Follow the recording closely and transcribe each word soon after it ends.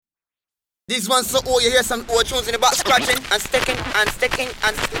This one so old, you hear some old tunes in the back scratching and sticking and sticking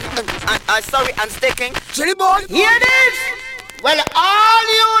and sticking. Chili boy, hear this? Well, all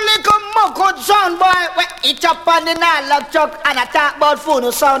you little muckle sound boy, we eat up on the nylon truck and I talk about phone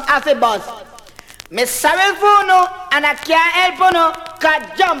sound as a bus. Me sorry phone and I can't help no, cause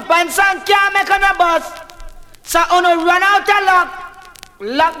jump and sound can't make on a bus. So uno run out of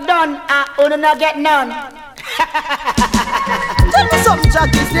lock done and uno not get none. Tell me something,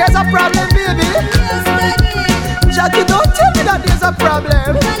 Jackie, there's a problem, baby. Yes, Daddy. Jackie, don't tell me that there's a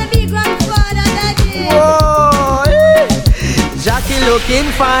problem. You wanna be grandfather, Daddy. Whoa, Jackie looking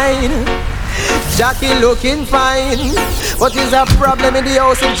fine. Jackie looking fine. What is a problem in the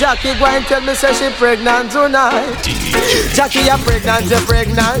house if Jackie go and tell me say she pregnant tonight? Jackie, you're pregnant, you're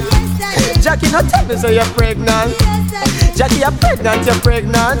pregnant. Yes, Daddy. Jackie, not tell me say you're pregnant. Yes, Daddy. Jackie, you're pregnant, you're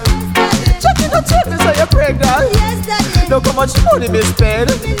pregnant. Jackie, not tell me say you're pregnant. Yes, Daddy. Look how much money me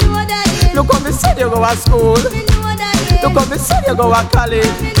spend. Me know, Daddy. Look how me said you go to school. Me know, Daddy. Look how me said you go to college.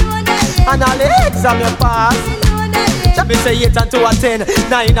 Me know, Daddy. And all the exam you pass. Me know, Daddy. Jackie say 8 and 2 and 10,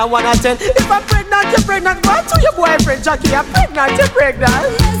 9 and 1 and 10. If I'm pregnant, you're pregnant. Go to your boyfriend, Jackie. You're pregnant, you're pregnant.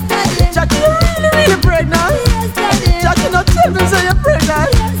 Yes, Daddy. Jackie, you're really pregnant. Yes, Daddy. Jackie, not tell me say you're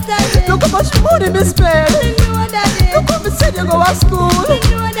pregnant. Yes, Daddy. Look how much money me spend. Me know, Daddy. Look how me said you go to school. Me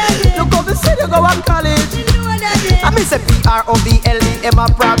know, Daddy. Look how me said you go to college. Me know, Daddy. I mean say PROBLEM a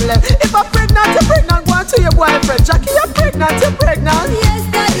problem. If I'm pregnant, you're pregnant. Go to your boyfriend, Jackie. You're pregnant, you're pregnant. Yes,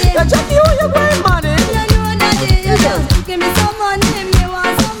 Daddy. Yeah, Jackie, how you going money? You know, Daddy. You just give me some money. Me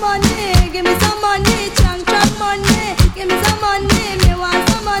want some money. Give me some money. Chang money. Give me some money. Me want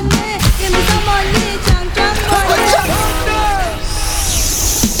some money. Give me some money. Chang money.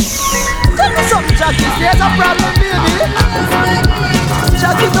 Tell me something, Jackie. There's a problem, baby.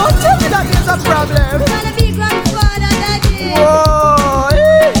 Jackie, don't tell me that there's a problem. You wanna be grandfather, Daddy. Whoa,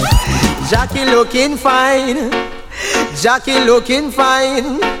 Jackie looking fine. Jackie looking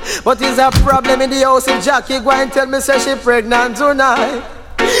fine. But is a problem in the house if Jackie go and tell me say she pregnant tonight?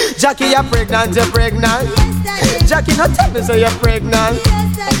 Jackie, you're pregnant, you're pregnant. Yes, Daddy. Jackie, not tell me say you're pregnant.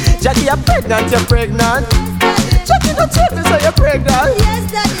 Yes, Daddy. Jackie, you're pregnant, you're pregnant. Yes, Daddy. Jackie, not tell me say you're pregnant.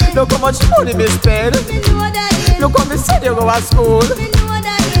 Yes, Daddy. Look how much money me spend. Me know, Daddy. Look how me said you go to school. Me know,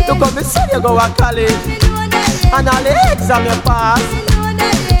 Daddy. Look how me said you go to college. Me know, Daddy. And all the exam you pass. Me know,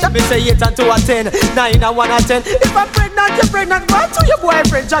 Daddy. Jackie say 8 and 2 and 10, 9 and 1 and 10. If I'm pregnant, you're pregnant. Go to your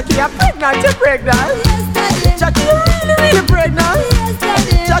boyfriend, Jackie. You're pregnant, you're pregnant. Yes, Daddy. Jackie, you're really pregnant. Yes,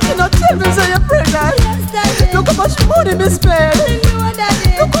 Daddy. Jackie, not tell me say you're pregnant. Yes, Daddy. Look how much money me spend. Me know,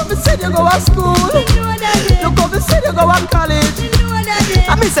 Daddy. Look how me said you go to school. Me know, Daddy. Look how me said you go to college. Me know, Daddy.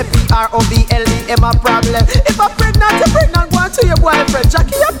 I mean say PROBLEM a problem. If I'm pregnant, you're pregnant. Go to your boyfriend,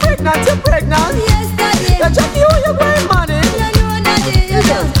 Jackie. You're pregnant, you're pregnant. Yes, Daddy. Yeah, Jackie, how you going money? You know, Daddy. You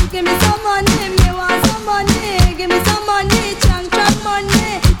just give me some money. Me want some money. Give me some money. Chang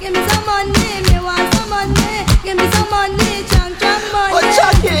money. Give me some money. Me want some money. Give me some money. Chang money.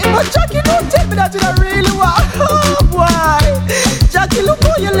 But Jackie, don't tell me that you don't really want. Oh boy, Jackie, look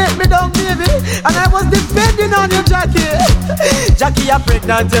how you let me down, baby. And I was depending on you, Jackie. Jackie, you're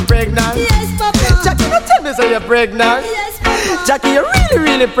pregnant, you're pregnant. Yes, Papa. Jackie, don't tell me so you're pregnant. Yes, Papa. Jackie, you're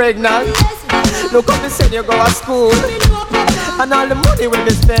really pregnant. Yes, Papa. Look how me said you go to school. Me know, Papa. And all the money will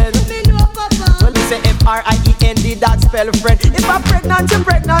be spent. Me know, Papa. When you say FRIEND, that spell friend. If I'm pregnant, you're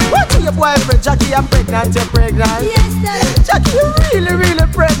pregnant. Go to your boyfriend, Jackie, you're pregnant, you're pregnant. Yes, Daddy. Jackie, you're really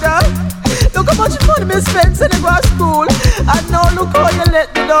pregnant. Look how much money me spend since I go to school. And now look how you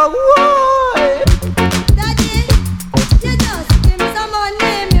let me down. Why? Daddy, you just give me some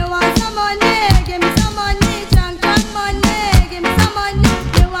money. Me want some money. Give me some money. Chang money. Give me some money.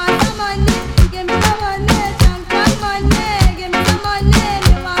 Me want some money. Give me some money. Chang money. Give me some money.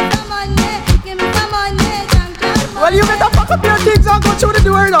 Me want some money. Give me some money. Chang money. Well, you better pack up your things and go through the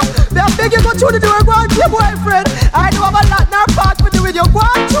door now. They are begging you go through the door. Go and see your boyfriend. I know have a lot in our part with you. Go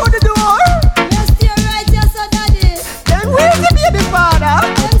on through the door. Yes, you're right, yes, sir, Daddy. Then where's the baby father?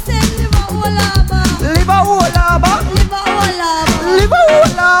 Them say live a whole lava. Live a whole lava. Live a whole lava. Live a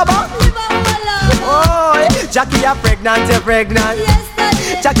whole lava. Live a whole lava. Oh, Jackie, you're pregnant, you're pregnant. Yes,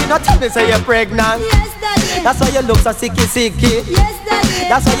 Daddy. Jackie, not tell me say you're pregnant. Yes, Daddy. That's why you look so sicky. Yes,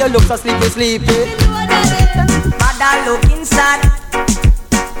 Daddy. That's why you look so sleepy. Me know, Daddy. Mother looking sad,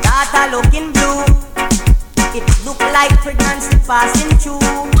 daughter looking blue. It look like pregnancy passing through.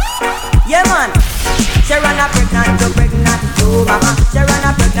 Yeah, man. Sharon a pregnant, you're pregnant too, mama. Sharon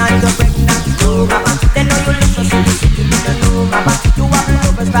a pregnant, you're pregnant too, mama. They know you look so sicky, you don't know, mama. You have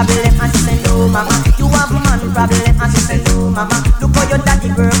lovers problem, and she say no, mama. You have man problem, and she say no, mama. Look how your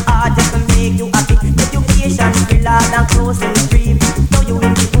daddy work hard just to make you happy. Education, real hard and close and free. Now you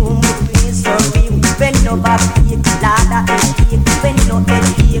in the home with me, so no backache, Lord a headache. When you no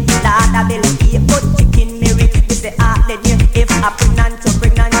headache, Lord a bellyache. But chicken Mary, me say then you. If I'm pregnant, you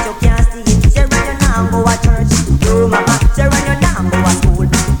can't stay. She run your now go to church. No mama, she run your now go to school.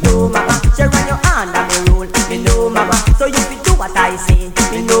 No mama, she run your under me rule. Me know mama, so you fi do what I say.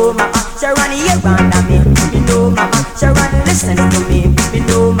 Me know mama, she run here under me. Me know mama, she run listen to me. Me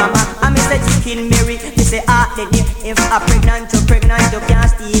know mama, I me say chicken Mary. Me say then you. If I'm pregnant, you can't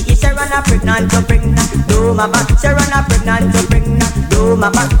stay. If she run a pregnant, no mama, she run a pregnant, no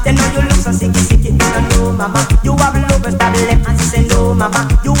mama. Then know you look so sicky, no mama. You have lovers problem and she say no mama.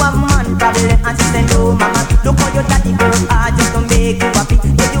 You have man problem and she say no mama. Look how your daddy girl are just to make you happy.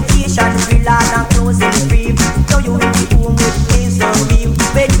 Education free, land and clothing free. So you in the home with things so real.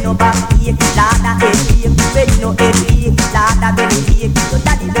 When you no backache, Lord a headache. When you no headache, Lord a bellyache. So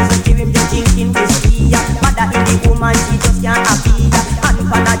daddy doesn't give him the thinking this year. Mother in the home and she just can't happy. And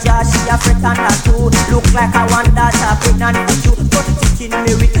Panaja she a fret and a two. Look like I want that a pregnant with you. But the chicken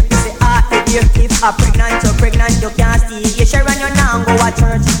Mary, you say dear. If I'm pregnant, you can't stay. Yeah, she run your now go to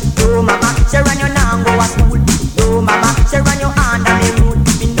church. No mama, she run your now go to school. No mama, she run your under me road.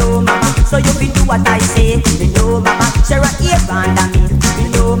 Me know mama, so you fi do what I say. Me know mama, she run here under me. Me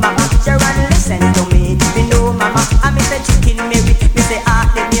know mama, she run listen to me. Me know mama, I me say chicken Mary. Me say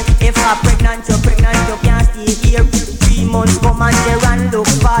if I'm pregnant, you can't stay here. 3 months come and she run look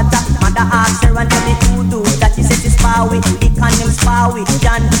fatter. Mother ask her and tell me to do that. She says it's far with Dick and him spar with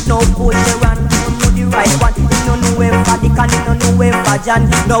John. No boy she run, don't know the right one. He no know where for Dick and he no know where for John.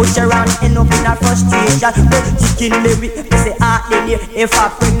 Now she run end up in a frustration. But chicken Mary, me say then here. If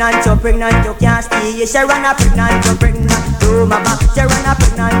I'm pregnant, you can't stay. Yeah, she run a pregnant, no mama. She run a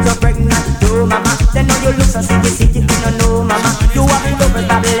pregnant, no mama. Then now you look so sicky, no mama. You have a double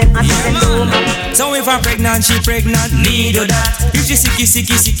problem and she say no mama. So if I'm pregnant, she pregnant, me do that. If she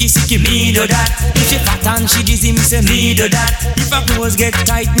sicky, me do that. If she fat and she dizzy, me say me do that. If her clothes get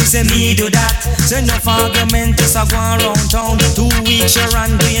tight, me say me do that. So enough argument, just a go around town. 2 weeks she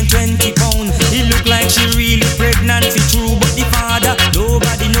ran weighing 20 pounds. It look like she really pregnant, fi true. But the father,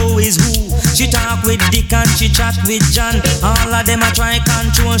 nobody know is who. She talk with Dick and she chat with John. All of them a try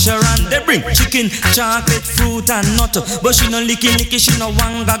control Sharon. They bring chicken, chocolate, fruit and nut. But she no licky, she no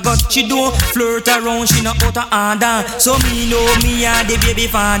wanga gut. She don't flirt around, she no out of order. So me know me are the baby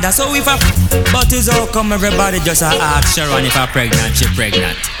father. So if I but is how come everybody just ask Sharon if I pregnant, she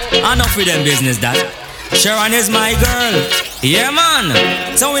pregnant. Enough with them business that Sharon is my girl, yeah man.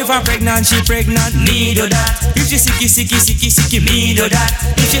 So if I'm pregnant, she pregnant, me do that. If she sicky, me do that.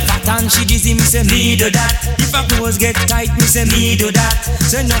 If she fat and she dizzy, me say me do that. If her clothes get tight, me say me do that.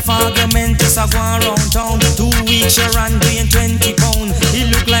 So enough argument, just a go around town. 2 weeks she ran weighing 20 pounds. It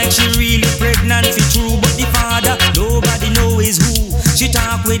look like she really pregnant, fi true. But the father, nobody know is who. She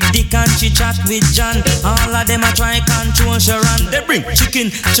talk with Dick and she chat with John. All of them a try control Sharon. They bring chicken,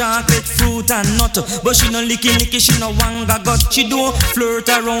 chocolate, fruit and nut. But she no licky, she no wanga gut. She don't flirt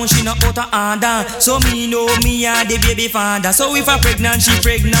around, she no out of order. So me know me are the baby father. So if I'm pregnant, she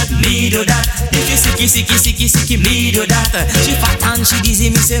pregnant, me do that. If she sicky, me do that. She fat and she dizzy,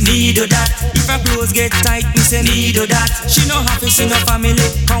 me say me do that. If her clothes get tight, me say me do that. She no have to see no family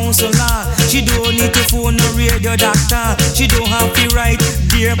counselor. She don't need to phone no radio doctor. She don't have to write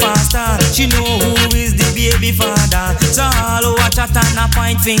dear pastor. She know who is the baby father. So all who a chat and a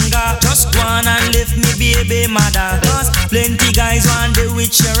point finger, just go on and lift me baby mother. Cause plenty guys want the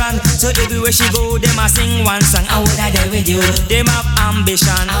with Sharon. So everywhere she go, them a sing one song. I would have there with you. Them have ambition.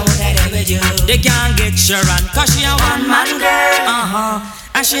 I would have there with you. They can't get Sharon, cause she a one man girl.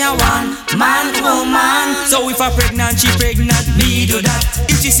 And she a one man woman. So if I'm pregnant, she pregnant, me do that.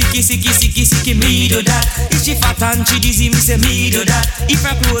 If she sicky, me do that. If she fat and she dizzy, me say me do that. If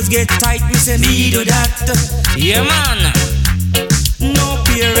her clothes get tight, me say me do that. Yeah man. No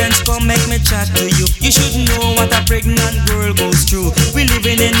parents come make me chat to you. You should know what a pregnant girl goes through. We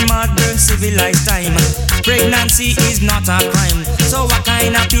living in modern civilized time. Pregnancy is not a crime. So what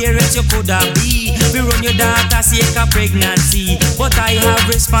kind of parents you coulda be? We run your daughter sake of pregnancy. But I have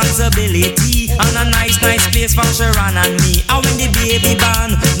responsibility and a nice place for Sharon and me. And when the baby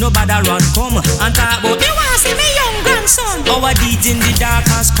born, nobody run come and talk about me want see me young grandson. Our deeds in the dark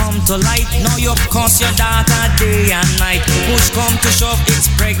has come to light. Now you curse your daughter day and night. Push come to shove, it's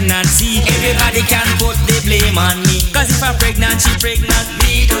pregnancy. Everybody can put the blame on me. Cause if I'm pregnant, she pregnant,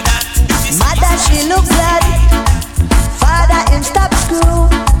 me do that. Mother, she look glad. Father, him stop school.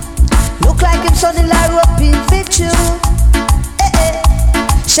 Look like him son in la rope in fit you.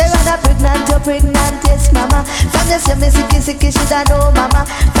 Sharon a pregnant, you're pregnant, yes mama. From you see me sicky, shoulda know mama.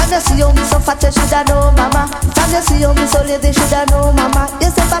 From you see you me so fat, you shoulda know mama. From you see you me so lazy, shoulda know mama.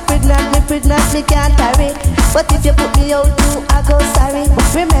 Yes, if I'm pregnant, me can't carry. But if you put me out too, I go sorry.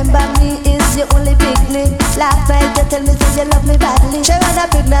 Remember me is your only picnic. Last night you tell me say you love me badly. Sharon a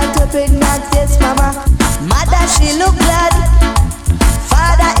pregnant, you're pregnant, yes mama. Mother she look glad,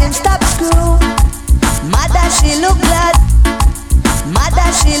 father him stop screw. Mother she look glad, mother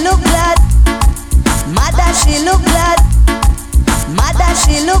she look glad, mother she look glad, mother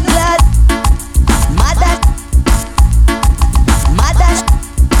she look glad, mother, mother,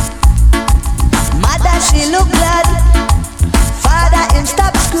 mother she look glad, father him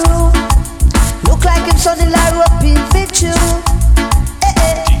stop screw. Look like him son-in-law rope in fit you.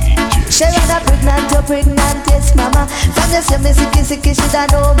 Sharon a pregnant, you're pregnant, yes mama. From you see me sicky, shoulda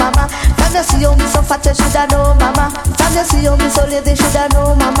know mama. From you see how me so fat, you shoulda know mama. From you see how me so lazy, shoulda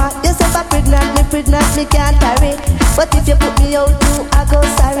know mama. You say if I pregnant, me can't carry. But if you put me out too, I go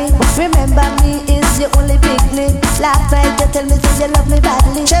sorry. Remember me is your only picnic. Last night you tell me say you love me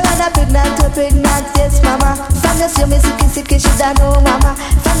badly. Sharon a pregnant, you're pregnant, yes mama. From you see me sicky, shoulda know mama.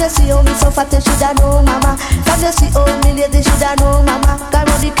 From you see how me so fat, you shoulda know mama. From you see how me lazy, shoulda know mama.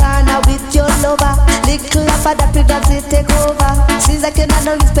 Come round the corner with your lover. Little father pregnancy take over. Seems like you not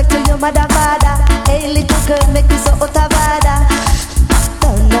no respect to your mother father. Hey little girl make me so out of order.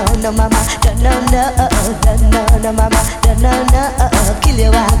 No mama, no mama, no, kill you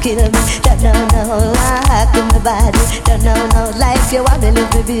and kill me. No, hack in my body. No, like you want me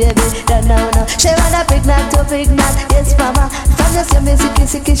live baby. No, Sharon a pregnant, you're pregnant, yes mama. From you see me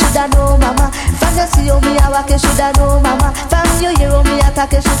sicky, shoulda know mama. From you see how me a walk, you shoulda know mama. From you hear how me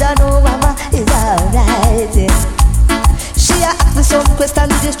attack, you shoulda know mama. It's alright, yeah. She a ask me some question,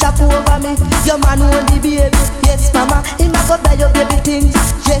 you just strap over me. Your man want the baby, yes mama. He might go buy your baby things,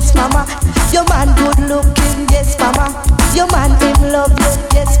 yes mama. Your man good looking, yes mama. Your man him love you,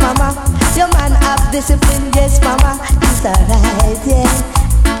 yes mama. Your man have discipline, yes mama. It's alright, yeah.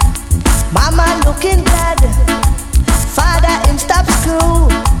 Mama looking glad, father him stop screw.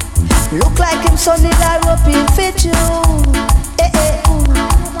 Look like him son-in-law rope in fit you.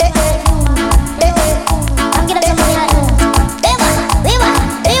 I'm gonna tell you that.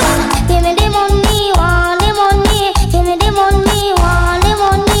 Give me the money, want the money. Give me the money, want the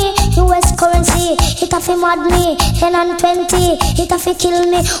money. US currency, it a fi mad me. 10 and 20, it a fi kill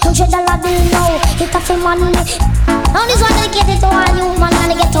me. $100 bill now, it a fi mad me. Now this one dedicated to all you man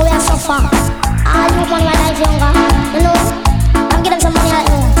and get away and suffer. All you man when life younger, you know. I'm getting some money right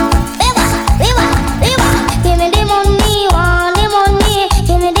now. Give me the money, want the money.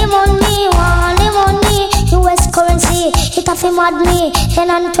 Give me the money, want the money. US currency, it a fi mad me. 10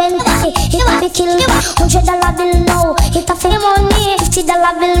 and 20, it a fi kill me. $100 bill now, it a fi money.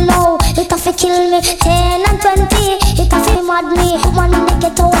 $50 bill now, it a fi kill me. 10 and 20, it a fi mad me. Woman when they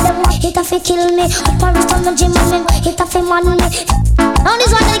get out them, it a fi kill me. Paris on the gym and it a fi mad me. Now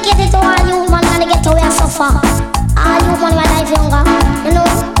this one dedicated to all you man and they get away and suffer. All you man when life younger, you know.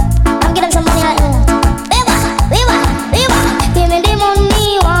 I'm getting some money right now. Give me the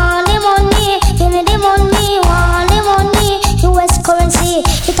money, want the money. Give me the money, want the money. US currency,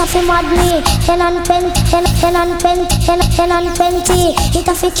 it a fi mad me. 10 and 20, 10 and 20, it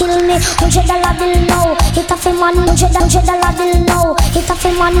a fi kill me. $100 bill now, it a fi mad me. $100 bill now, it a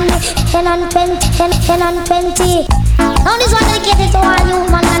fi mad me. 10 and 20, 10 and 20. Now this one dedicated to all you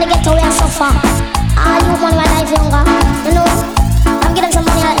man and they get away and suffer. All you man when life younger, you know. I'm getting some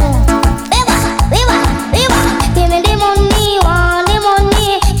money right now. Give me the money, want the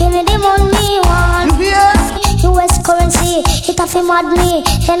money. Give me the money, want US currency, it a fi mad me.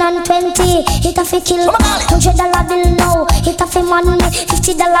 10 and 20, it a fi kill me. $100 bill now, it a fi mad me.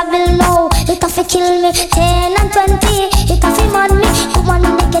 $50 bill now, it a fi kill me. 10 and 20, it a fi mad me. Woman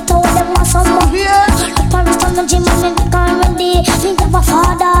when they get out them want some more. The Paris on the gym and me become ready. Me have a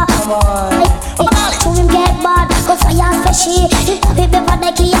father, to him get bad. Go fire fishy, it a fi better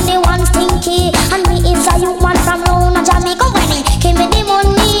like he and the one stinky. And me is a youth man from round a Jamaica. Give me the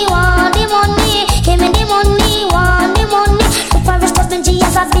money, want the money. Give me the money, want the money. The Paris to BENJY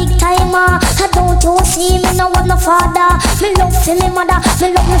as a big timer. I don't you see me no have no father. Me love for me mother,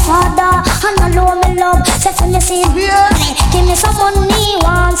 me love me father. And I know me love, say for me see. Give me some money,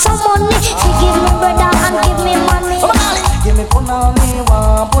 want some money. Give me brother and give me money. Give me punani,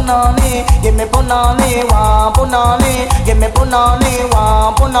 want punani. Give me punani, want punani. Give me punani,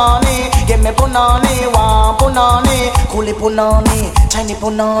 want punani. Give me punani, want punani. Coolie punani, Chinese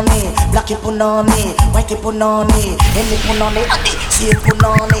punani, blacky punani, whitey punani, any punani, see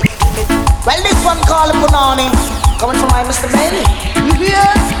punani. Well, this one called punani, coming from my Mr. Bailey. You hear?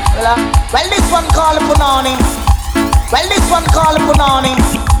 Well, this one called punani. Well, this one called punani.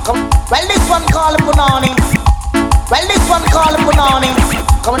 Well, this one called punani. Well, this one called punani,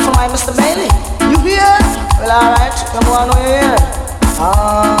 coming from my Mr. Bailey. You hear? alright, come on here.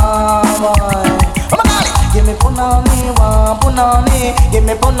 Ah, boy. Give me punani, wa punani. Give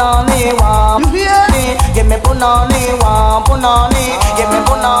me punani, wa. You hear me? Give me punani, wa punani. Give me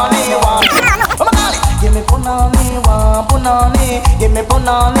punani, wa. Give me punani, wa punani. Give me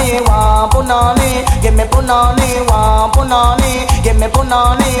punani, wa punani. Give me punani, wa punani. Give me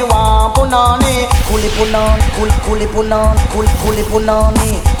punani, wa punani. Kuli punani, kuli punani, kuli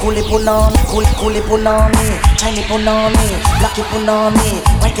punani, kuli punani, kuli punani. Tiny punani, blacky punani,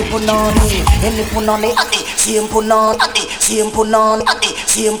 whitey punani, any punani, same punani, same punani,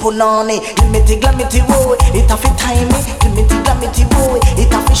 same punani. Give me the glamity boy, it a fit time me. Give me the glamity boy,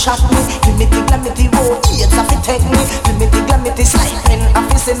 it a fit shot me. Give me the glamity boy, it's a fit take me. Give me the glamity sliding, a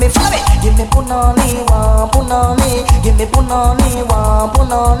fit see me follow me. Give me punani, wa punani. Give me punani, wa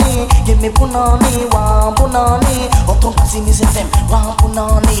punani. Give me punani, wa punani. Don't pass me say them, wa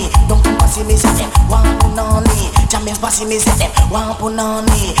punani. Don't pass me say them, wa punani. Jammins passing me say them, wa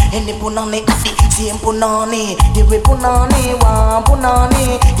punani. Any punani, same punani. Give me punani, wa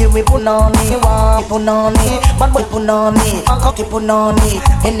punani. Give me punani, wa punani. Bad boy punani, cocky punani.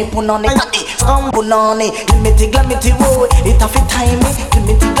 Any punani, come punani. Give me the glamity boy, it a fit time me. Give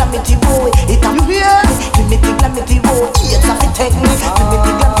me the glamity boy, it a fit me. Give me the glamity boy, it's a fit take me. Give me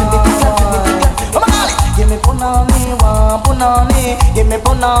the glam, give me the glam, give me the glam. Give me punani, wa punani. Give me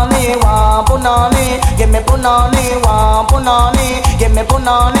punani, wa punani. Give me punani, wa punani. Give me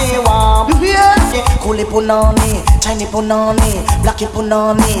punani, wa. You hear? Kuli punani, tiny punani, blacky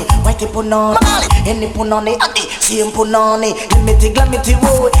punani, whitey punani, any punani, same punani. Give me the glamity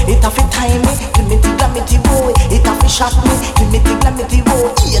boy, it a fit time me. Give me the glamity boy, it a fit shot me. Give me the glamity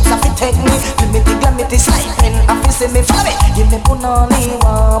boy, it's a fit take me. Give me the glamity sliding, a fit see me follow me. Give me punani,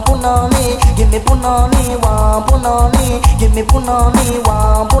 wa punani. Give me punani, wa punani. Give me punani,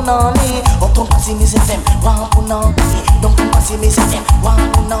 wa punani. Don't pass me say them, wa punani. Don't pass me say them, wa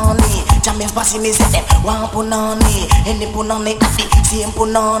punani. Jammins pass me say them, wa punani. Any punani, same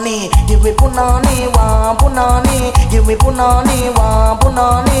punani. Give me punani, wa punani. Give me punani, wa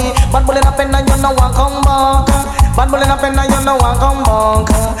punani. Bad boy in a pen and you know one come back. Bad boy in a pen and you know one come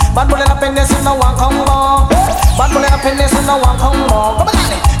back. Bad boy in a pen and you know one come back. Bad boy in a pen and you know one come back. Come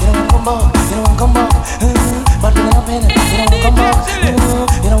on, you don't come back, you don't come back. Bad boy in a pen, you don't come back.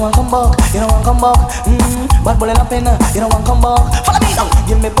 You don't want come back, you don't want come back. Bad boy in a pen, you don't want come back. Follow me now.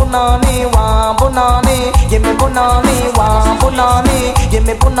 Give me punani, wa punani. Give me punani, wa punani. Give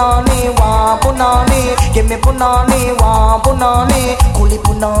me punani, wa punani. Give me punani, wa punani. Kuli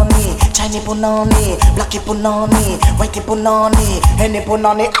punani, tiny punani, blacky punani, whitey punani, any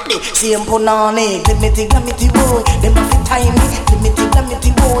punani, same punani. Give me the glamity boy, them a fit time me. Give me the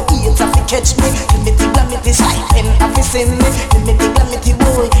glamity boy, it's a fit catch me. Give me the glamity sliding, a fit see me. Give me the glamity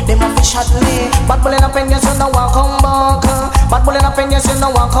boy, them a fit shot me. Bad boy in a pen, yes you know one come back. Bad boy in a pen, yes you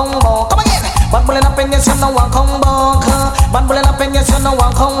know one come back. Come again. Bad boy in a pen, yes you know one come back. Bad boy in a pen, yes you know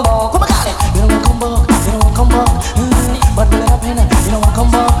one come back. Come again. You don't want come back, you don't want come back. Bad boy in a pen, you don't want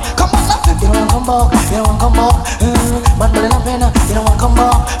come back. Come back, you don't want come back, you don't want come back. Bad boy in a pen, you don't want come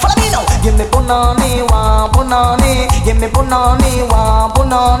back. Follow me now. Give me punani, wa punani. Give me punani, wa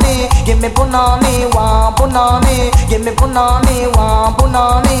punani. Give me punani, wa punani. Give me punani, wa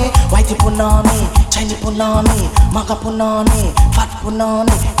punani. Whitey punani, Chinese punani, maga punani, fat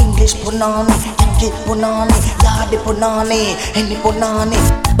punani, English punani, Yankee punani, yardie punani, any punani.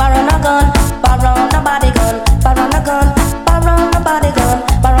 Baron a gun, baron a body gun, baron a gun, baron a body gun,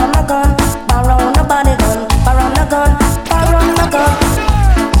 baron a gun, baron a body gun, baron a gun, baron a gun.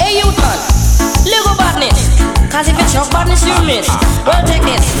 Hey you man, live badness, cause if it's your badness you miss. Well take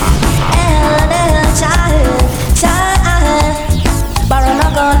this. Elder child, baron a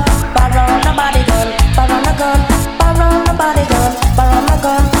gun, baron a body gun, baron a gun, baron a body gun, baron a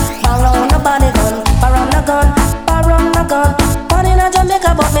gun, baron a body gun, baron a gun, baron a gun. Born in a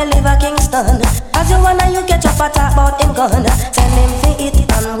Jamaica but me live a Kingston. As you wanna you catch up a talk about him gun. Send him for it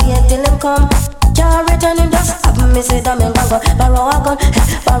and wait till him come. Can't return him just have me say damn him gun. Borrow a gun,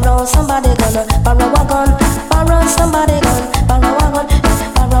 borrow somebody gun, borrow a gun, borrow somebody gun, borrow a gun,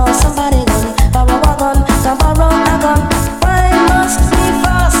 borrow somebody gun, borrow a gun, can borrow a gun. Why must we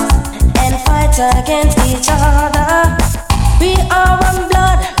fast and fight against each other? We are one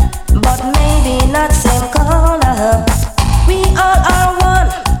blood, but maybe not same color. We all are one,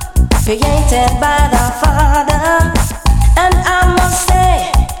 created by the Father. And I must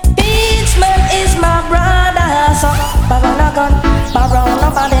say, each man is my brother. So, baron a gun, baron a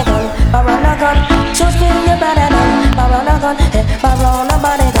body gun, baron a gun. Choose me your brother gun, baron a gun, baron a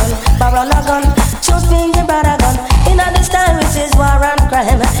body gun, baron a gun. Choose me your brother gun. In this time which is war and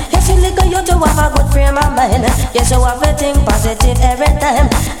crime, you see little you to have a good frame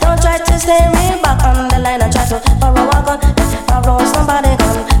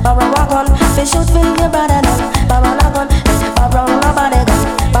me shoot for your brother gun. Barrel a gun, barrel a body gun.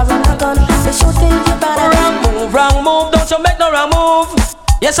 Barrel a gun, me shoot for your brother gun. Wrong move, don't you make no wrong move.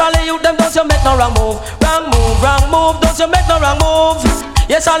 Yes, all of you them don't you make no wrong move. Wrong move, don't you make no wrong move.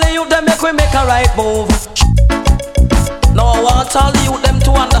 Yes, all of you them make we make a right move. Now I want all of you them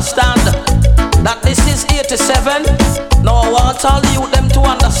to understand that this is 87. Now I want all of you them to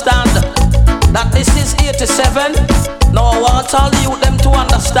understand that this is 87. Now I want all of you them to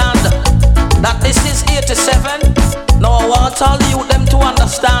understand that this is 87. Now I want all of you them to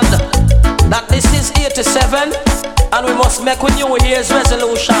understand that this is 87. And we must make with New Year's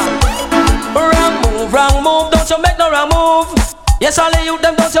resolution. Wrong move, don't you make no wrong move. Yes, all of you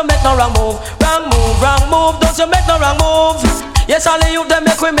them don't you make no wrong move. Wrong move, don't you make no wrong move. Yes, all of you them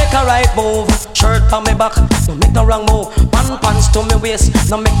make we make a right move. Shirt on me back, no make no wrong move. One pants to me waist,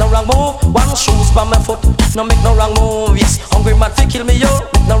 no make no wrong move. One shoes by my foot, no make no wrong move. Yes, hungry man fi kill me yo,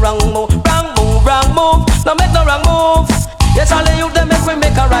 make no wrong move. Wrong move, no make no wrong move. Yes, all of you them make we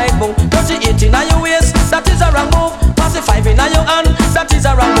make a right move. 38 in your waist, that is a wrong move. 45 in your hand, that is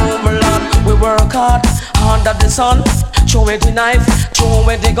a wrong move, Lord. We work hard under the sun. Show me the knife, show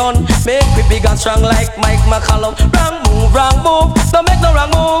me the gun. Make we big and strong like Mike McCallum. Wrong move, don't make no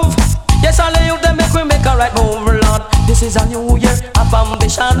wrong move. Yes, all of you them make we make a right move, Lord. This is a new year of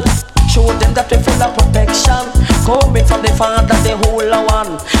ambition. Show them that we feel a protection. Coming from the father, the whole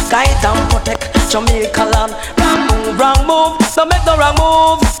one. Guide and protect Jamaica land. Wrong move, don't make no wrong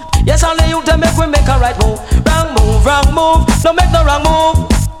move. Yes, all of you them make we make a right move. Wrong move, don't make no wrong move.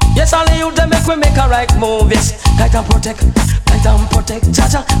 Yes, all of you them make we make a right move. Yes, guide and protect,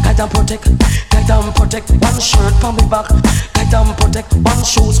 Jaja, guide and protect. One shirt for me back, guide and protect. One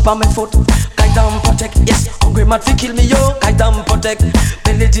shoes for me foot, guide and protect. Yes, hungry man fi kill me yo, guide and protect.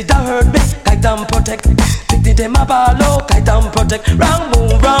 Belly did a hurt me, guide and protect. Pick the dem a ball low, guide and protect. Wrong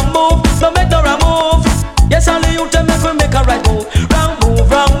move, don't make no wrong move. Yes, all of you them make we make a right move. Wrong move,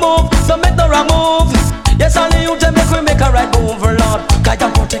 don't make no wrong move. Yes, all of you them make we make a right move, Lord. Guide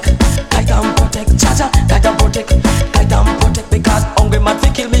and protect, Jaja, guide and protect. Because hungry man fi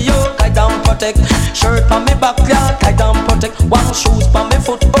kill me yo, guide and protect. Shirt on me back, yeah, guide and protect. One shoes on me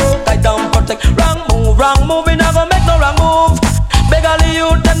foot, oh, guide and protect. Wrong move, we never make no wrong move. Beg all of you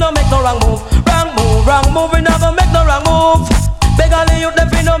them no make no wrong move. Wrong move, we never make no wrong move. Beg all of you them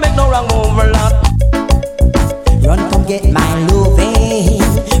fi no make no wrong move, Lord. Run, come get my loving.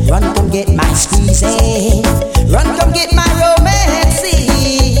 Run, come get my squeezing. Run, come get my romancing.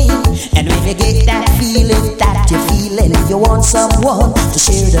 And when you get that feeling that you're feeling, you want someone to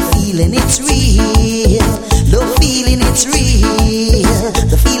share the feeling. It's real. The feeling, it's real.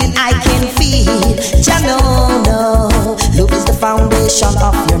 The feeling I can feel. No. Love is the foundation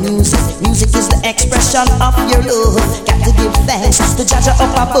of your music. Music is the expression of your love. Got to give thanks to Jaja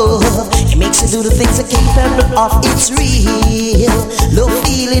up above. It makes you do the things you're capable of. It's real. The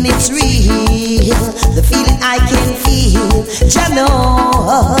feeling, it's real. The feeling I can feel. No.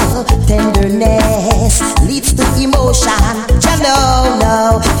 Tenderness leads to emotion.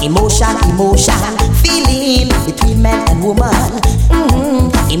 No. Emotion. Feeling between man and woman.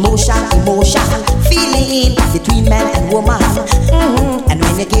 Emotion. Feeling between man and woman. And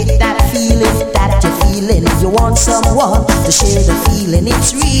when you get that feeling that you're feeling, you want someone to share the feeling.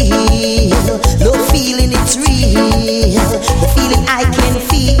 It's real. The feeling, it's real. The feeling I can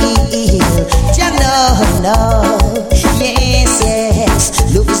feel. No. Yes.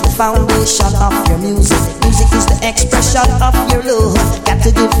 Love is the foundation of your music. Music is the expression of your love. Got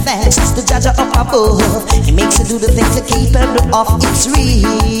to give thanks to Jaja up above. It makes you do the things you're capable of. It's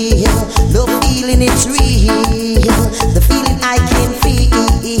real. The feeling, it's real. The feeling I can feel.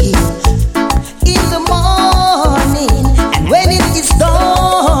 In the morning and when it is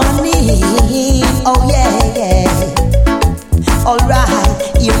dawning. Oh yeah.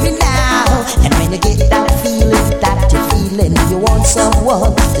 Alright, hear me now. And when you get that feeling that you're feeling, you want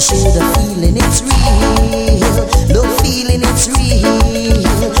someone to share the feeling. It's real. The feeling, it's real.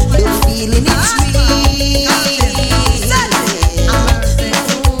 The feeling, it's real.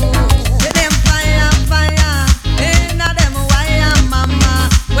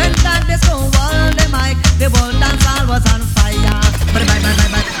 The whole dancehall was on fire. Bye.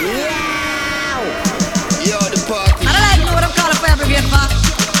 Yo, the party. I don't like know what I'm calling fire brigade for.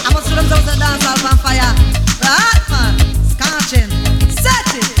 I must do them those that dancehall on fire. Right, man. Scorching.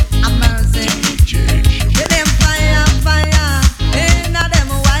 Set it. I'm mercy. Get them fire. In a them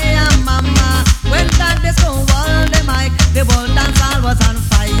wire, mama. When that disco wall the mic, the whole dancehall was on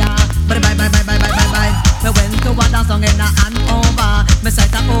fire. Bye. Me went to a dance song in a Hanover. Me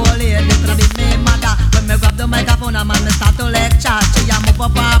sight a old lady could be me mother. When me grab the microphone, a man me start to lecture. She a move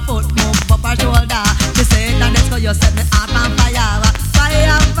up her foot, move up her her shoulder. She said that disco, you set me heart on fire.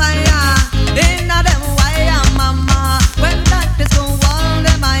 Fire, fire, inna them wire, mama. When that disco won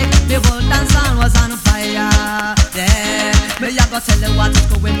the mic, the whole dance hall was on fire. Yeah, me I go tell you what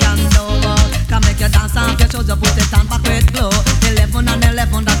disco when can do. Can make you dance off your shoes, you put it on back with glow. 11 and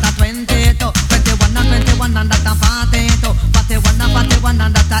 11, that's a 22. 21 and 21, and that's a 42. 41 and 41,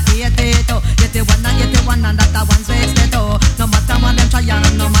 and that's a 82. 81 and 81, and that's a 162. No matter what them try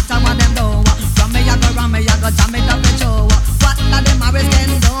and no matter what them do, from me I go jam it up the show. What are them always can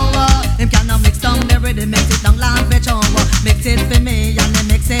do? Them cannot mix down the rhythm, mix it down like the show. Mix it for me and they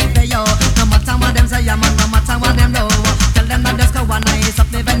mix it for you. No matter what them say, man, no matter what them do. Tell them that just go one nice up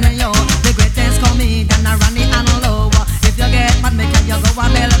the venue. The greatest comedian I run it and low. If you get mad, make you go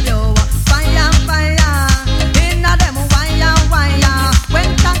and bell you. Fire, fire, inna them wire, wire. When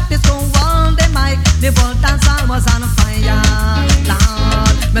that disco on the mic, the whole dance hall was on fire.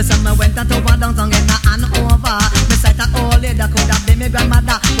 Lord, me say me went to a downtown in a Hanover. Me said that old lady could have been my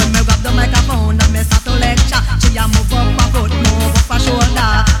grandmother. When me grab the microphone and me start to lecture, she a move up a foot, move up a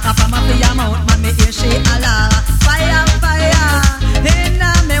shoulder. And from a fear mouth, man, me hear she holler. Fire, fire,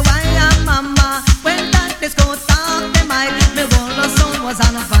 inna me wire, mama. When that disco talk the mic, me whole soul was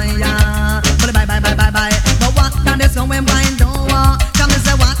on fire. But bye, bye, bye, bye, bye. But what that disco when blind do? Can me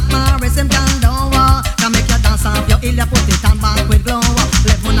say what Morris him can do? Can make you dance off your heel, you put it on back with glow.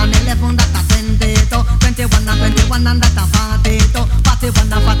 11 and 11, that's a 22. 21 and 21, and that's a 42.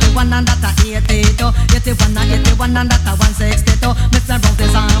 41 and 41, and that's a 82. 81 and 81, and that's a 162. Mr. Brown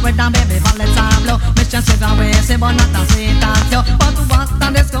is on red and baby violets are blue. Mr. Silver way, say but not a sweet as you. But what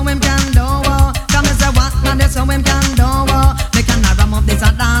that disco him can do? Can me say what that disco him can do? They can ram up this a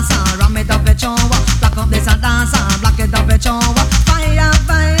dance, ram it up the show. Block up this a dance, block it up the show. Fire,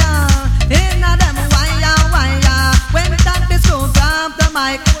 fire, inna them wire, wire. When that disco grab the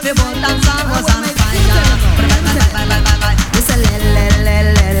mic, the whole dance was on fire. Bye, bye, bye, bye, bye. It's a la la la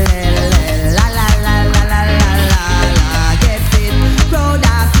la la la la la la la. Get it, crowd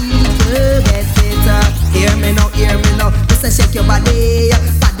of people, get it. Hear me now. Me say shake your body,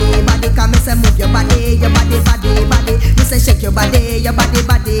 body, body. Come me say move your body, body, body. Me say shake your body, body,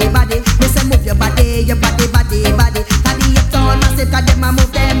 body. Me say move your body, body, body. Caddy up town massive, 'cause them a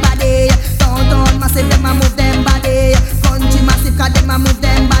move them body. Downtown massive, them a move them body. Country massive, 'cause them a move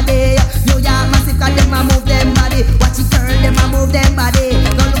them body. New York massive, 'cause them a move them body. Watch it girl, them a move them body.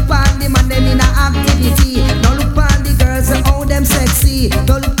 Don't look on the man, them in a activity. Don't look on the girls, how them sexy.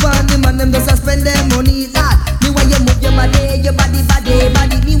 Don't look on the man, them just a spend them money. That me when you move your body, body.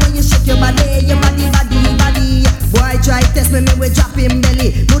 Me when you shake your body, body. Boy try test me will drop him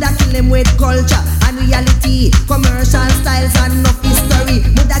belly. Woulda kill him with culture and reality, commercial styles and no history.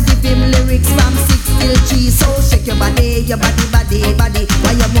 Woulda give him lyrics from 6 till 3. So shake your body, body.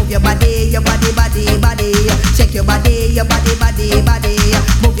 Why you move your body, body. Shake your body, body.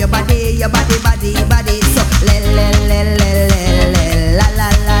 Move your body, body. So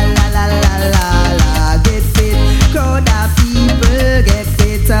la. Get it, crowd of people, get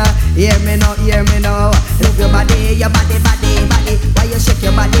it. Hear me now. Move your body, body. Why you shake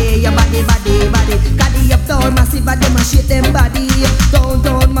your body, body. Caddy up town massive, but them a shake them body.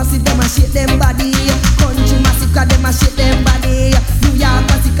 Downtown massive, them a shake them body. Country massive, 'cause them a shake them body. New York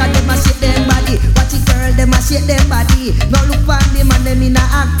massive, 'cause them a shake them body. Watch it girl, them a shake them body. No look on the man, them in a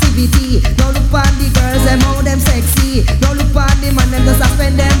activity. No look on the girls, them how them sexy. No look on the man, them just a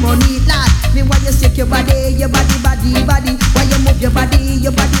spend them money. Lad, me why you shake your body, body. Why you move your body,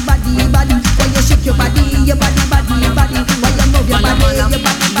 body. Why you shake your body, body. Why you move your body, body.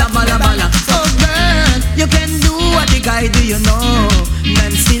 Oh girl, you can do what the guy do, you know,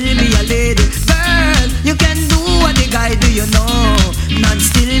 and still be a lady. Girl, you can do what the guy do, you know, and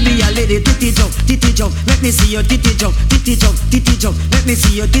still be a lady. Titty jump, let me see your titty jump. Let me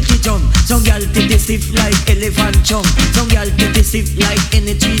see your titty jump. Some girl titty stiff like elephant jump. Some girl titty stiff like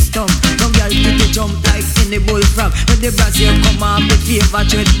any tree stump. Some girl titty jump like any bullfrog. When the brassiere come off, the fever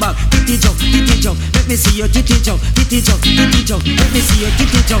tread back. Titty jump, let me see your titty jump. Let me see your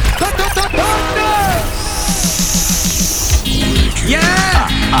titty jump. Yeah,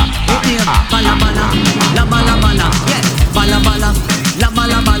 bala bala, la bala bala, yeah, bala bala, la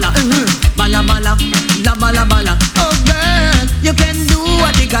bala bala, bala bala, la bala bala. Oh girl, you can do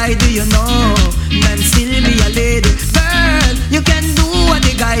what the guy do, you know, and still be a lady. Girl, you can do what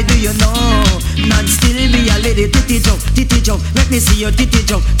the guy do, you know, and still be a lady. Titty jump, jump. Let me see your titty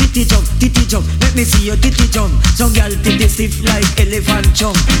jump, titty jump, titty jump. Let me see your titty jump. Some girl titty stiff like elephant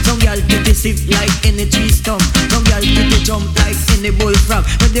jump. Some girl titty stiff like any tree stump. Some girl titty jump like any bullfrog.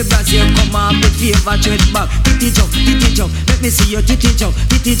 When the brass here come up, the fever tread back. Titty jump, titty jump. Let me see your titty jump,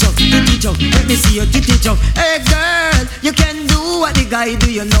 titty jump, titty jump. Let me see your titty jump. Hey girl, you can do what the guy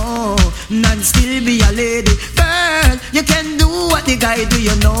do, you know, and still be a lady. Girl, you can do what the guy do,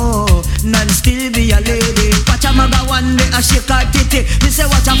 you know, and still be a lady. Watch a maga one day a shake her titty. Me say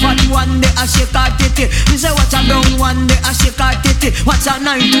watch a fat one day a shake her titty. Me say watch a brown one day a shake her titty. Watch a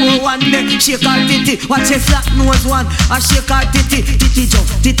 9-2 one day shake her titty. Watch a flat nose one a shake her titty. Titty jump,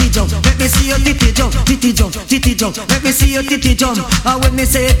 titty jump. Let me see your titty jump, titty jump, titty jump. Let me see your titty jump. And when me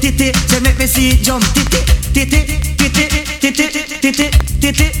say titty, say make me see it jump. Titty, titty, titty, titty, titty,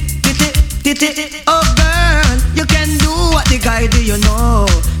 titty, titty, titty. Oh girl, you can do what the guy do, you know,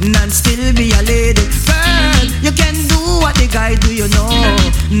 and still be a lady. Girl, you can do what the guy do, you know,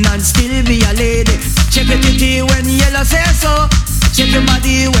 and still be a lady. Shake your titty when yellow say so. Shake your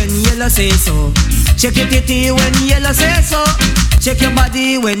body when yellow say so. Shake your titty when yellow say so. Shake your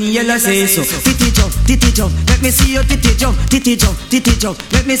body when yellow say so. Titty jump, titty jump. Let me see your titty jump, titty jump, titty jump.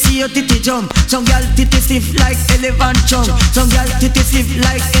 Let me see your titty jump. Some girl titty stiff like elephant jump. Some girl titty stiff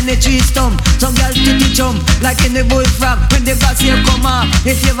like any tree stump. Some girl titty jump like any bullfrog. When the bass here come up,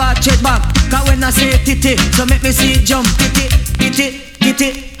 if you ever tread back. Cause when I say titty, so make me see it jump. Titty, titty, titty,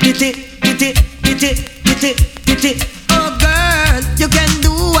 titty, titty, titty, titty, titty. Oh girl, you can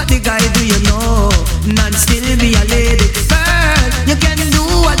do what the guy do, you know, and still be a lady. Girl, you can do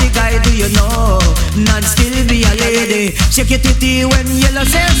what the guy do, you know, and still be a lady. Shake your titty when yellow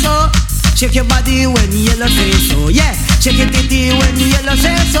say so. Shake your body when yellow say so. Yeah, shake your titty when yellow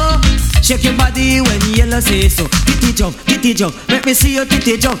say so. Shake your body when yellow say so. Titty jump, titty jump. Let me see your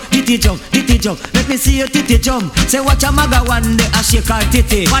titty jump, titty jump, titty jump. Let me see your titty jump. Say watch a maga one day a shake her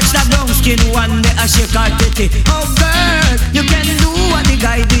titty. Watch that brown skin one day a shake her titty. Oh girl, you can do what the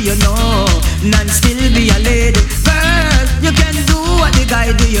guy do, you know, and still be a lady. Girl, you can do what the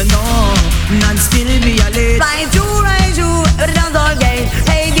guy do, you know, and still be a lady. Right you, it does all game.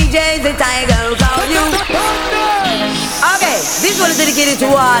 Hey DJ, the tiger call you. Okay, this one is dedicated to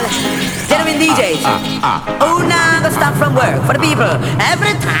all gentlemen DJs. Oh, now go stop from work for the people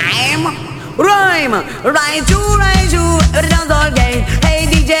every time. Rhyme, right you, it does all game. Hey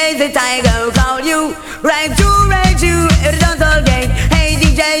DJ, the tiger call you. Right you, it does all game. Hey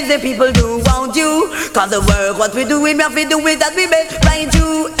DJ, the people do want you. Cause the work what we doing, we have to do it that we bet. Right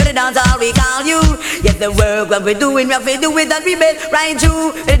you, it does all we call you. Yes, the work what we doing, we have to do it that we bet. Right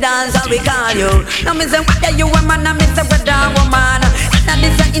you, it does all we call you. Now me say, what are you a man? Now me say, what a woman. Now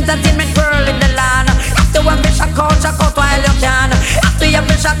this is entertainment girl in the land. Have to have a shock out while you can. Have to have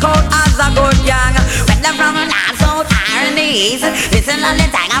a shock out as a good young. When they're from the north, south, and the east. Listen to the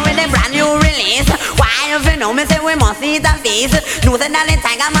tiger with a brand new release. Why if you know me say we must eat a feast. No say that the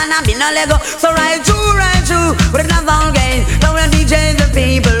tiger man a been a Lego. So right you, with a song game. Now the DJ the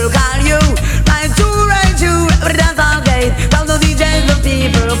people call you. Right you, with a song game. Now the DJ the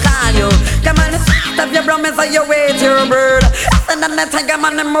people call you. Come on, stop your promise or you wait your bird. After that the tiger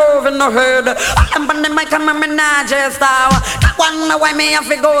man a move in the herd. I'm on the mic and I'm in a just now. I wonder why me have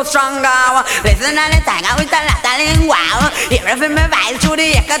to go stronger. Listen to the tiger with a lot of lingua. Here if me vibe to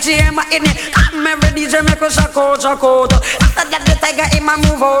the echo chamber in it. I'm every DJ make a shock out. After that the tiger in my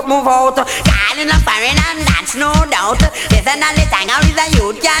move out. Calling a foreign and that's no doubt. Listen to the tiger with a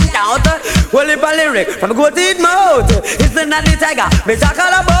youth can't doubt. Well if a lyric from go to it mouth. Listen to the tiger me talk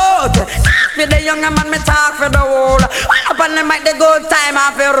all about. For the younger man me talk for the whole. All up on the mic the good time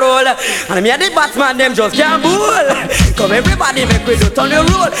off the roll. And me and the Batman them just can't bull. Come everybody make we do turn the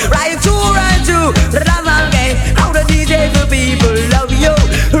roll. Right you, that's all game. How the DJ the people love you.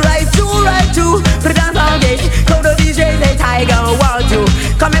 Right you, that's all game. How the DJ the tiger want you.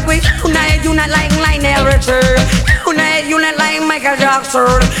 Come if we unite like Lionel Richard. Unite like Michael Jackson.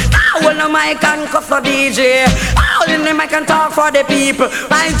 All the mic and cuff the DJ. All in the mic and talk for the people.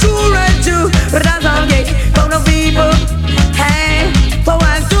 Right you, that's all game. How the people, hey. So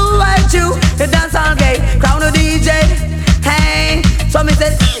right you, that's all game. Crown the DJ, hey. So me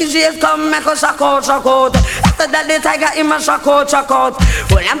say DJs come make a shock out. After that the tiger in my shock out.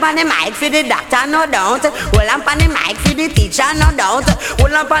 Well I'm on the mic for the doctor, no doubt. Well I'm on the mic for the teacher, no doubt.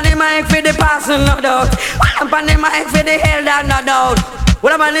 Well I'm on the mic for the pastor, no doubt. Well I'm on the mic for the elder, no doubt.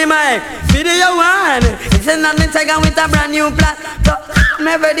 Well I'm on the mic for the young one. It's another tiger with a brand new plan. So I'm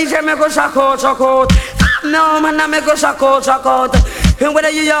every DJ make a shock out. No man I make a shock out. And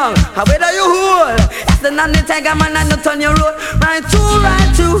whether you young or whether you old, it's the non-tiger man and not on your road. Right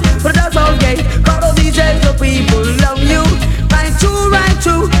true, but that's okay. Call all these days the people love you. Right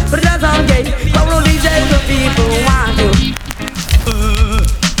true, but that's okay. Call all these days the people want you.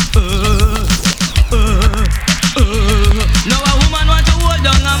 Now a woman want to hold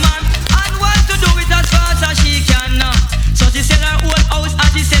down a man and want to do it as fast as she can. So she sell her old house and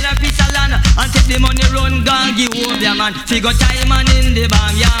she sell her piece of land and take the money run, gon' give over the man. She got time man in the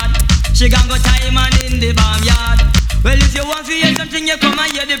barnyard. She gon' go time man in the barnyard. Well, if you want to hear something, you come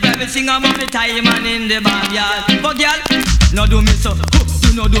and hear the private sing about the time man in the barnyard. But girl, no do me so,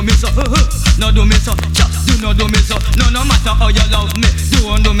 do not do me so, no do me so, just do not do me so. No matter how you love me,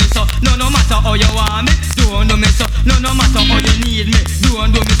 don't do me so. No matter how you want me, don't do me so. No matter how you need me,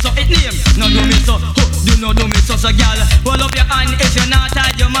 don't do me so. It name, no do me so, do not do me so. So girl, hold up your hand if you're not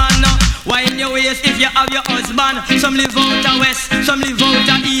at your man. Wind your waist if you have your husband. Some live out of west, some live out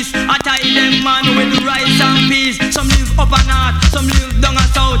of east. I tie them man with rice and peas. Some live up and north, some live down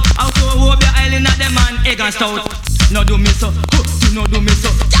and south. I so hope your island at them man egg and stout. No do me so, do not do me so.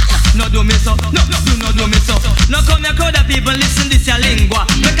 No do me so, no, do not do me so. No come here crowd of people listen this your lingua.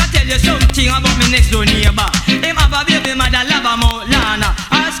 Make I tell you something about me next door neighbor. Him have a baby mother love a Mount Lana.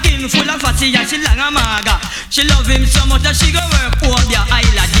 Her skin full of fatty and she long a maga. She love him so much that she go work over your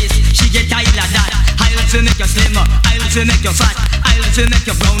isle of this. She get isle of that. I'll fi make you slimmer, I'll fi make you fat, I'll fi make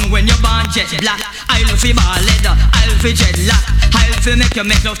you brown when you're born jet black. I'll fi ball leather, I'll fi dreadlock, I'll fi make you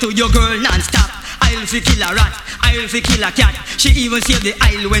make love to your girl non-stop. I'll fi kill a rat, I'll fi kill a cat. She even save the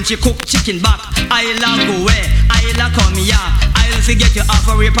aisle when she cook chicken back. I'll go away, I'll come here. I'll fi get you off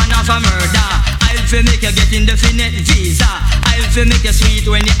a rape and off a murder. I'll fi make you get indefinite visa. I'll fi make you sweet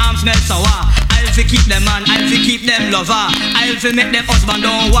when the arms smell sour. I'll fi keep them man, I'll fi keep them lover. I'll fi make them husband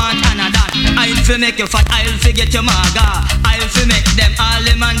don't want another. I'll fi make you fat, I'll fi get you maga. I'll fi make them all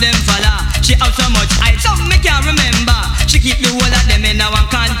them and them falla. She have so much I some me can't remember. She keep the whole of them in a one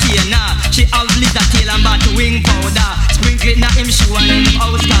container. She have lizard tail and bat wing powder. Sprinkle it na him shoe and him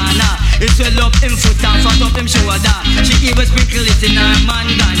house corner. It swell up him foot and fat up him shoulder. She even sprinkle it in her man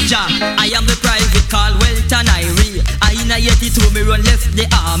ganja. I am the private called WELTON IRIE. I in a 82 me run left the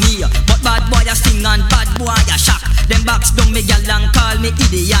army. But bad boy a sting and bad boy a shock. Them backs down me gal and call me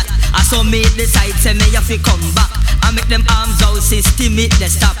idiot. I so made the side say me have to come back. I make them arms out system it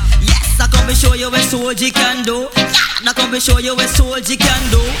they stop. Yes, I come to show you what soldier can do. Yeah, I come to show you what soldier can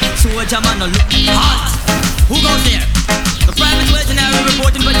do. Soldier man no look hot. Who goes there? The private veterinary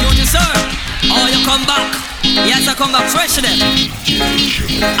reporting for duty, sir. Oh, you come back. Yes, I come back fresh then.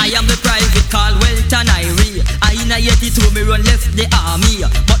 I am the private called WELTON IRIE. I in a 82 me run left the army.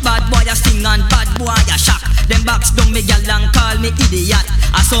 But bad boy a sting and bad boy a shock. Them backs down me gal and call me idiot.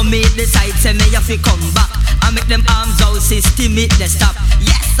 I so made the side say me have to come back. I make them arms out system it they stop.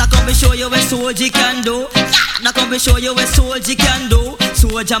 Yes, I come to show you what soldier can do. Yeah, I come to show you what soldier can do.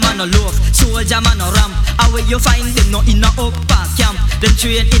 Soldier man no loaf, soldier man no ramp. How will you find them not in a upper camp? Them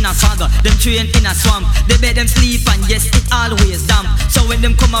train in a fog, them train in a swamp. They bed them sleep and yes it always damp. So when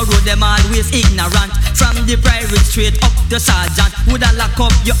them come a road them always ignorant. From the private straight up to sergeant. Woulda lock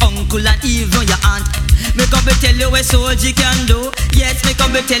up your uncle and even your aunt. Me come to tell you what soldier can do. Yes, me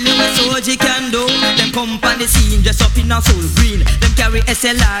come to tell you what soldier can do. Them come on the scene dress up in a full green. Them carry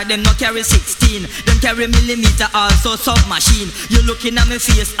SLR, them not carry 16. Them carry millimeter also submachine. You looking at me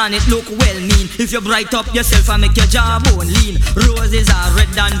face and it look well mean. If you bright up yourself and make your jawbone lean. Roses are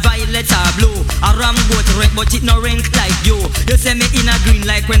red and violets are blue. A ram goat red but it no rank like you. You say me in a green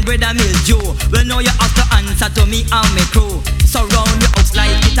like when brother Mill Joe. Well now you have to answer to me and me crew. Surround your house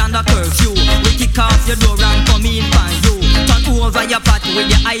like it under curfew. We kick off your door and come in for you. Turn over your pot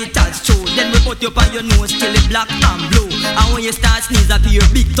with your eye touch through. Then we put you on your nose till it black and blue. And when you start sneeze up your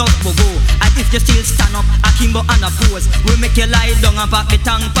big top will go. And if you still stand up, a kimbo and a pose. We make you lie down and pop the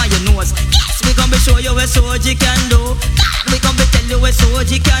tongue for your nose. Yes, we come to show you what soldier can do. We come to tell you what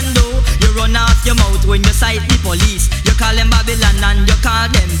soldier can do. You run off your mouth when you sight the police. You call them Babylon and you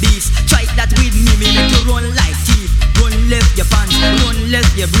call them beast. Try that with me make you run like thief. Run left your pants, run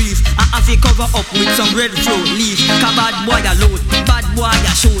left your brief. And have you cover up with some red fruit leaf. Cause bad boy a load, bad boy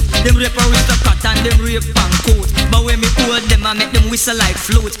a shoot. Them rape aristocrat and them rape and coat. But when me hold them I make them whistle like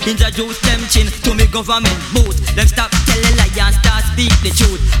flute. Introduce them chin to me government boot. Them stop telling lie and start speak the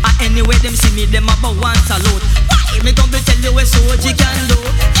truth. And anyway them see me them about one salute. What? Me come to tell you what soldier can do.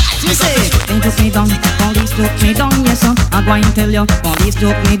 Me say, they took me down, police took me down, yes sir. I go and tell you, police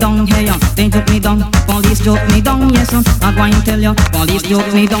took me down, hey ya. They took me down, police took me down, yes sir. I go and tell you, police took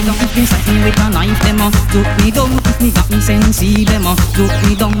me down. If they set me with a knife, them took me down. If me got me sensi, them took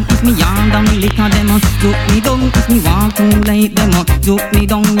me down. If me yarn down me liquor, them took me down. If me walk too late, them took me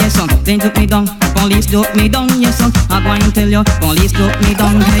down, yes sir. They took me down, police took me down, yes sir. I go and tell you, police took me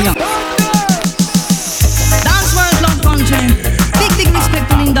down, hey ya. Dance world love country. Big respect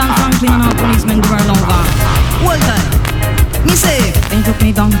to Linda Franklin and our policemen the world over. Walton. Me say, they took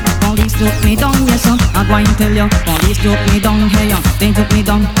me down, police took me down, yes sir. I go and tell you, police took me down, hey ya. They took me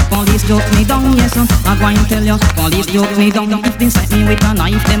down, police took me down, yes sir. I go and tell you, police took me down. If they set me with a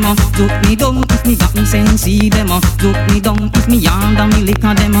knife, them took me down. If me got me sensi, them took me down. If me yarn down me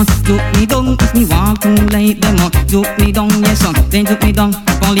liquor, them took me down. If me walk too late, them took me down, yes sir. They took me down,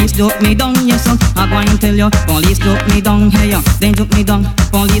 police took me down, yes sir. I go and tell you, police took me down, hey ya. They took me down,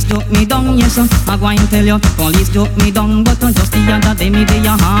 police took me down, yes sir. I go and tell you, police took me down, but just the other day me they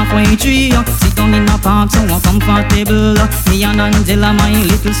a halfway tree. Sit down in a park so comfortable. Me and Angelo, my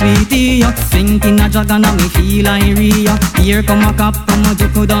little sweetie, drinking a jug and me feel IRIE. Here come a cop, come a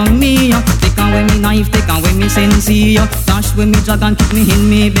juke down me. Take away me knife, take away me sensi. Dash with me jug and kick me in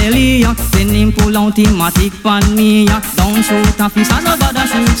me belly. Then him pull out him matic pan me. Don't shoot a fist and nobody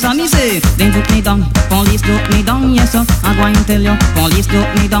shoots. So me say, they took me down, police took me down, yes sir. I go and tell you, police took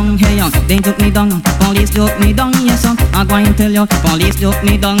me down, hey ya. They took me down, police took me down, yes sir. I go and tell you, police took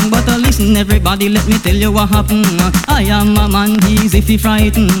me down. But listen everybody, let me tell you what happened. I am a man, easy fi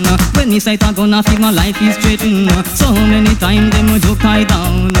frightened. When me sight a gun, I feel my life is threatened. So many times them joke I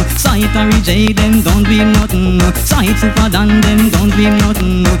down. Sight a J, them don't be nothing. Sight super Dan, them don't be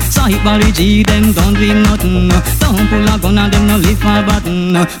nothing. Sight Barry G, them don't be nothing. Don't pull a gun and them no lift a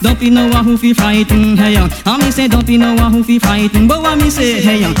button. Don't be no one who fi frightened, hey ya. And me say don't be no one who fi frightened. But what me say,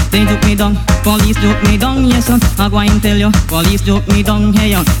 hey ya, they took me down, police took me down, yes sir. I go and tell you, police took me down,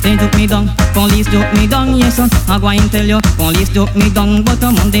 hey ya. They took me down, police took me down, yes sir. I go and tell you, police took me down. But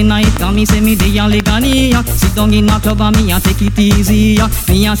a Monday night, come me say me dey a legally. Sit down in a club and me a take it easy.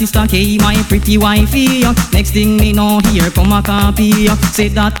 Me and sister K, my pretty wifey. Next thing me know, here come a copy. Say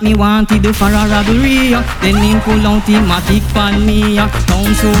that me wanted do for a robbery. Then him pull out him matic pan me.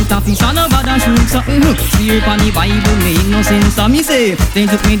 Don't shoot a fish and nobody shoot something. Swear pan the Bible, me innocence. So me say, they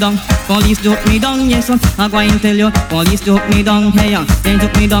took me down, police took me down, yes sir. I go and tell you, police took me down, hey ya. They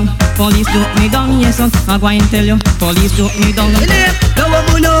took me down, police took me down, yes sir. I go and tell you, police took me down. Don't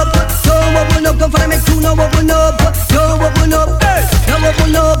open up, don't open up, come for me too, no open up, don't open up, don't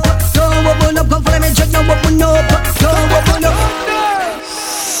open up, don't open up, come for me check, no open up, don't open up.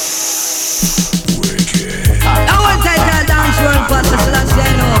 I want to tell dance world pass the last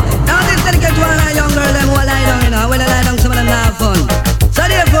year, no. Now this dedicate to all our young girl, them who lie down, you know. When they lie down, some of them have fun. So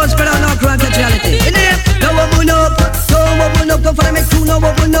therefore, spread out no crack reality. In here, don't open up, come for me too, no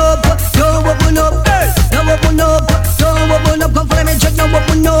open up, don't open up, don't open up, don't open up, come for me check, no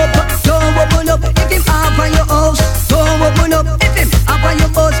open up, don't open up. If him half on your house, don't open up. If him half on your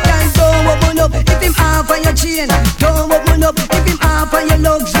bus can, don't open up. If him half on your chain, don't open up. If him half on your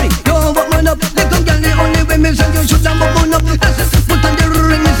luxury, don't open up. Little girl, the only women so you should have open up. That's just put on the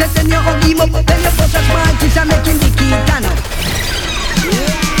ring, and then you hug him up. Then you bust a smart kiss and make him the key turn up.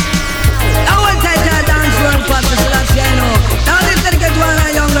 I want to tell dance world pass the last year, no. Now this dedicate to all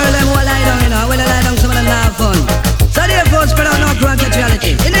our young girl, them who lie down, you know. When they lie down, some of them have fun. So therefore, spread out no crack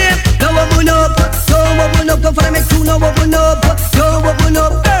reality. In here, don't open up, come for me too, no open up, don't open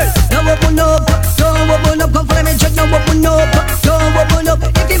up, don't open up, don't open up, come for me check, no open up, don't open up.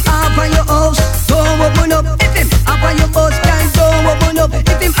 If him half on your house, don't open up. If him half on your bus can, don't open up.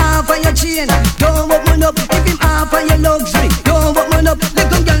 If him half on your chain, don't open up. If him half on your luxury, don't open up.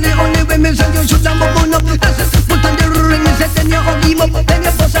 Little girl, the only women so you should have open up. That's just put on the ring, and then you hug him up. Then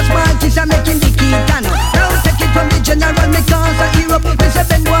you bust a smart kiss and make him the key turn up. Now take it from the general, me cause a hero. Me say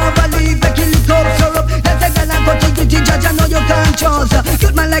Ben Boy, believe, make it lick up, syrup. Let's take a land, go take it, judge, I know you can't choose.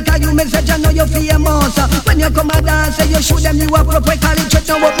 Good man like a you, message, I know you're famous. When you come and dance, say you shoot them, you up, we call it church,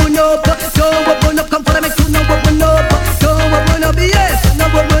 now open up. Don't open up, come for me too, no open up. Don't open up, yes, no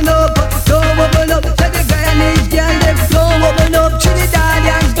open up. Don't open up, say the guy and his girl, them. Don't open up,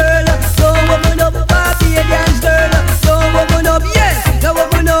 Trinidadians girl. Don't open up, Barbadians girl. Don't open up, yes, no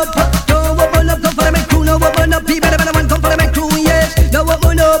open up. Don't open up, come for me too, no open up. People better one come for me crew, yes. Don't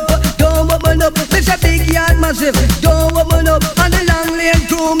open up, don't open up. This a big yard massive. Don't open up, and the long lane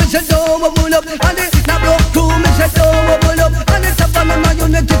crew, me say don't open up. And the block crew, me say don't open up. And the top of my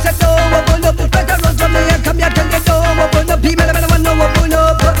unit, say don't open up.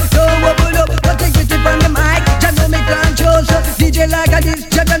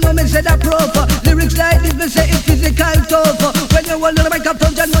 of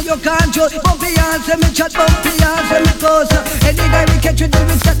town, you know you can't show. Bumpy hands, me chat, bumpy hands, me close. Any guy we catch with the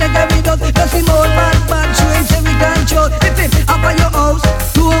rich, that the guy we does. Cause him all bad, show him say we can't show. If him up on your house,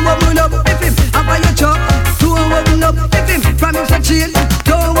 don't open up. If him up on your truck, don't open up. If him promise a chain,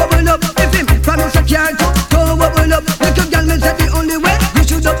 don't open up. If him promise a car, don't open up. Little girl, me said the only way you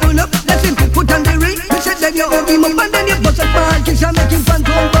should open up. Let him put on the ring. Me said then you hug him up and then you bust a ball kiss and make him fan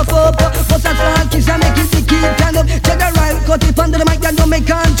come puff up. Bust a ball kiss and make him the kid turn up. General cut it under the mic and don't make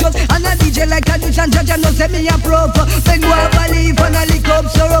control. And a DJ like a this and judge and no say me a prof. Beg guava leaf and a lick up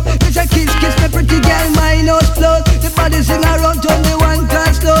syrup. Me say kiss me pretty girl, my nose close. The body sing around on the one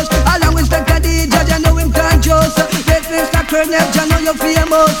class close. Along with the DJ, judge I know him can't choose. Red Mr. Colonel, I know you're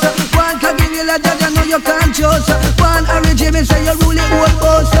famous. One can give you a judge, I know you can't choose. One origin, me say you rule it whole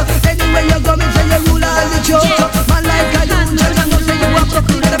boss. Anyway you go, me say you rule all the church. Man like a you, judge I know say you have to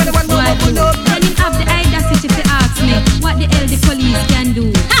cool. Everyone know what you know. Then him have the audacity to ask me what the hell the police can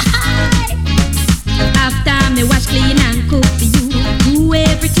do. After me wash, clean and cook for you, do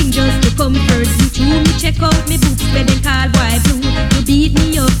everything just to comfort you. True, me check out me books where they call boy blue. You beat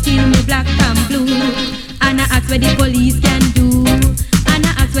me up till me black and blue. And I ask where the police can do. And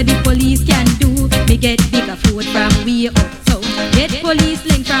I ask where the police can do. Me get bigger food from way uptown. Get police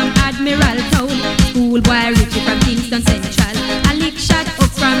link from Admiral Town. Schoolboy Richie from Kingston Central. A lick shot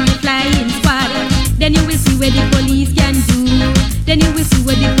up from the flying squad. Then you will see where the police can do. Then you will see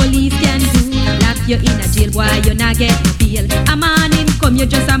what the police can do. Lock you in a jail, boy, you not get no bail. A man in come, you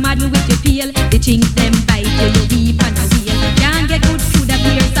just a mad with your peel. The chinks them bite you, you weep and a wheel. Can't get good food, a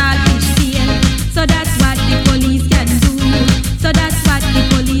pure saltfish tail. So that's what the police can do. So that's what the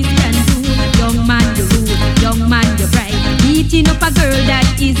police can do. Young man, you rude, young man, you bright. Beating up a girl that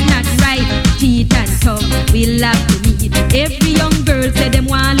is not right. Teeth and tongue, we'll have to meet. Every young girl say them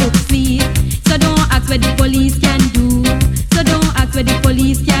want look sweet. So don't ask what the police can do. So don't ask what the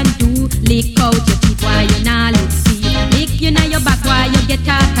police can do. Lick out your teeth while you not look sweet. Lick you now your back while you get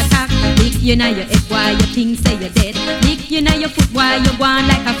attack. Lick you now your head while you think say you're dead. Lick you now your foot while you go on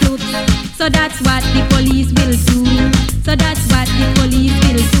like a flute. So that's what the police will do. So that's what the police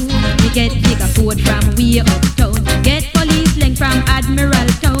will do. We get bigger food from way uptown. Get police link from Admiral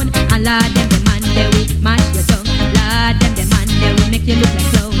Town. And Lord them the man they will mash your tongue. Lord them the man they will make you look like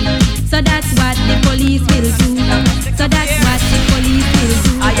clown. So that's what the police will do. So that's what the police will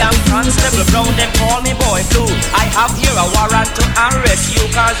do. I am Constable Brown, them call me Boy Blue. I have here a warrant to arrest you,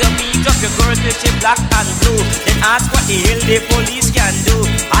 cause you beat up your girl with your black and blue. Then ask what the hell the police can do.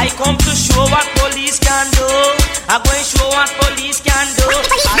 I come to show what police can do. I'm going to show what police can do. What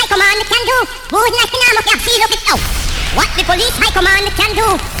the police high command can do? Would like to know what you feel of it out. What the police high command can do?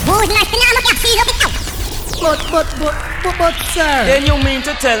 Would like to know what you feel of it out. But, sir. Then you mean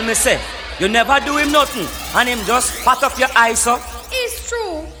to tell me, say, you never do him nothing, and him just pat up your eyes up? It's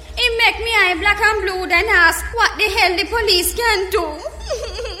true. He make me eye black and blue, then ask what the hell the police can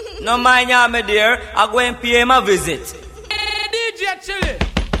do. No mind ya, my dear. I go and pay him a visit. Hey, DJ Chili.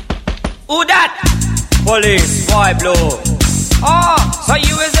 Who that? Police, boy blue. Oh, so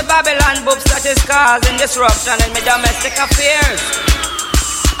you is the Babylon books that is causing disruption in my domestic affairs.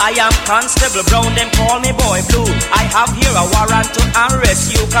 I am Constable Brown, them call me Boy Blue. I have here a warrant to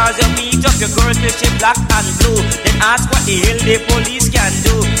arrest you, cause you beat up your girl with your black and blue. Then ask what the hell the police can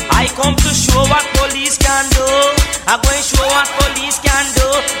do. I come to show what police can do. I'm going to show what police can do.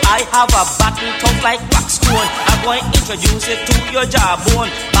 I have a battle tough like wax stone. I'm going to introduce it to your jawbone.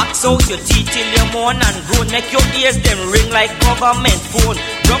 Box out your teeth till you moan and groan. Make your ears them ring like government phone.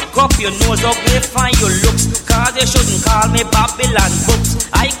 Drop up your nose up, we find your looks, cause you shouldn't call me Babylon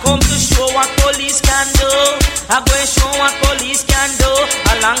books. I come to show what police can do. I'm going to show what police can do.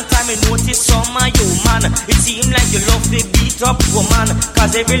 A long time I notice some of you man. It seems like you love to beat up woman,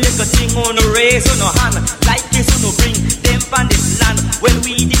 cause every little thing on the raise on no hand. Like this on no bring them on this land. Well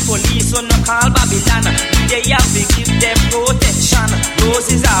we the police on no call Babylon. They have to give them protection.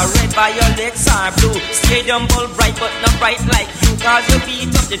 Roses are red, violets are blue. Stadium ball bright but not bright like you, cause you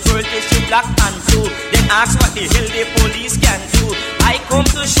beat up the Turkish black and blue. Then ask what the hell the police can do. I come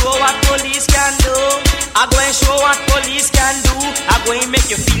to show what police can do. I go and show what police can do. I go and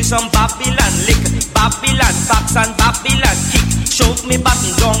make you feel some Babylon lick, Babylon facts and Babylon kick. Choke me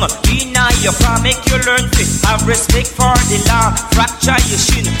button down, deny your car, make you learn to have respect for the law. Fracture your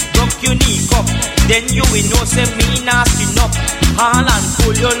shin, broke your knee up, then you will know say me nasty enough. Haul and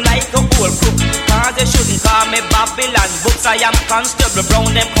pull you like a whole crook, cause they shouldn't call me Babylon books. I am Constable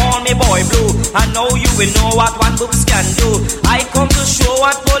Brown, them call me Boy Blue. I know you will know what one books can do. I come to show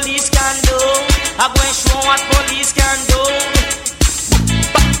what police can do. I'm going to show what police can do.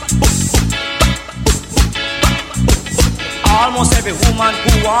 Almost every woman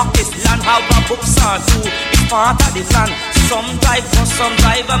who walk this land have a books on too. It's part of the plan. Some drive bus, some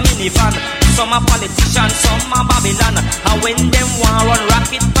drive a minivan. Some are politicians, some are Babylon. And when them want run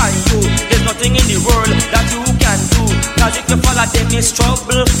rocket by you, there's nothing in the world that you can do. Cause if you follow them, it's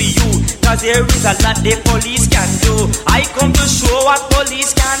trouble for you. Cause there is a lot the police can do. I come to show what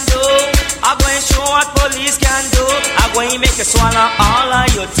police can do. I'm going to show what police can do. I'm going to make you swallow all of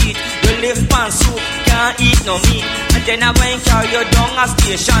your teeth. You live pan soup, can't eat no meat. And then I'm going to carry you down a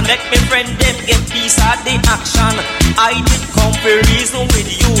station. Let me friend them get piece of the action. I did come for reason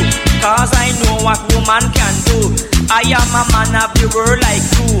with you, cause I know what woman can do. I am a man of the world like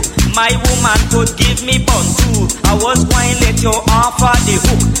you. My woman could give me bun too. I was going to let you offer the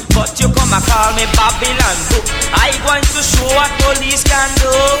hook, but you come and call me Babylon book. I going to show what police can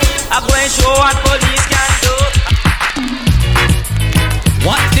do. I'm going to show what police can do.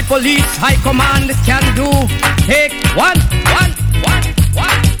 What the police high command can do. Take one.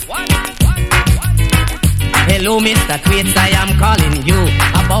 Hello, Mr. Tweets, I am calling you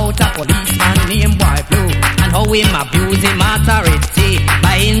about a policeman named Boy Blue and how him abusing authority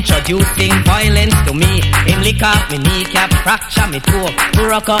by introducing violence to me. Him lick off me kneecap, fracture me toe,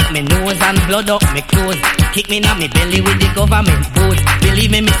 broke up me nose and blood up me clothes, kick me in me belly with the government boot.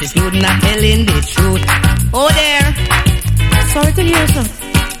 Believe me, Mrs. Good, not telling the truth. Oh there, sorry to hear so.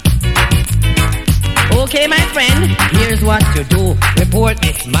 Okay, my friend, here's what you do. Report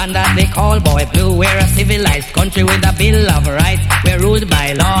this man that they call Boy Blue. We're a civilized country with a bill of rights. We're ruled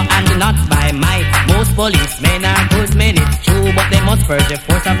by law and not by might. Most policemen are good men, it's true, but they must purge the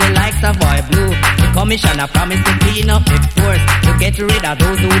force of the likes of Boy Blue. The commissioner promised to clean up the force, to get rid of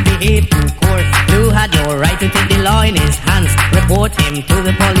those who behave too coarse. Blue had no right to take the law in his hands. Report him to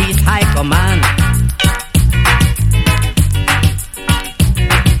the police high command.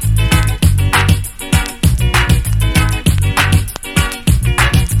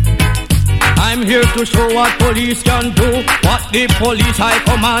 I'm here to show what police can do, what the police high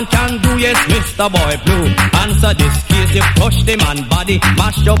command can do. Yes, Mr. Boy Blue, answer this case. You push the man body,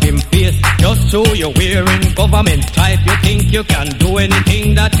 mash up him face, just so you're wearing government type. You think you can do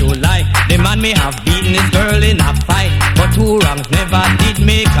anything that you like. The man may have beaten his girl in a fight, but two wrongs never did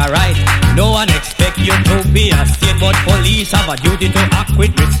make a right. No one expect you to be a saint, but police have a duty to act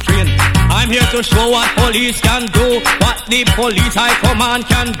with restraint. I'm here to show what police can do, what the police high command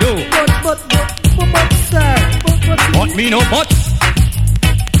can do. But sir, But me no buts.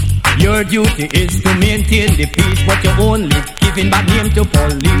 Your duty is to maintain the peace, but you only giving bad name to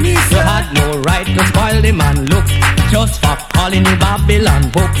police. You had no right to spoil the man looks, just for calling you Babylon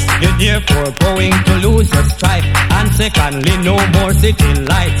books. You're therefore going to lose your stripe, and secondly, no more city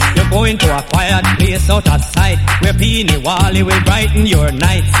lights. You're going to a quiet place out of sight, where Peony Wally will brighten your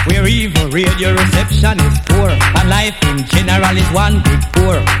nights, where even radio reception is poor, and life in general is one big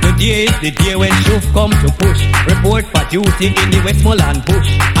poor. Today is the day when Shoof come to push. Report for duty in the Westmoreland bush.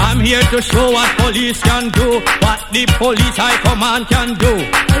 I'm here to show what police can do, what the police high command can do.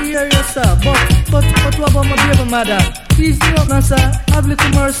 I hear you, sir, but what about my baby mother? Please do not, no, sir. Have little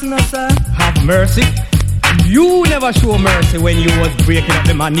mercy, no, sir. Have mercy? You never show mercy when you was breaking up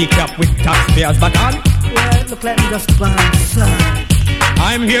the man kneecap with taxpayers baton. Well, it look like me just bad, sir.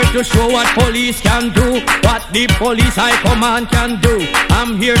 I'm here to show what police can do, what the police high command can do.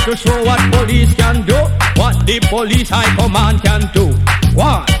 I'm here to show what police can do, what the police high command can do.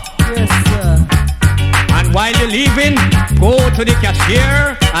 One. Yes, sir. And while you're leaving, go to the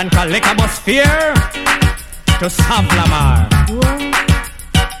cashier and collect a bus fare to Savlamar.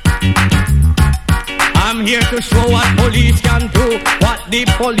 I'm here to show what police can do, what the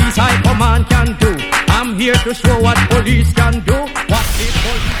police high command can do. I'm here to show what police can do, what the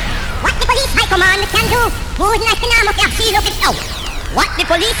police high command can do. Who's nice to know what you look it out? What the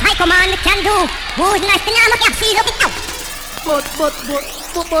police high command can do. Who's nice to know what you look it out?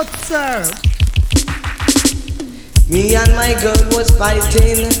 But, sir. Me and my girl was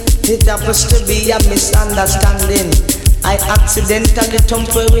fighting. It happens to be a misunderstanding. I accidentally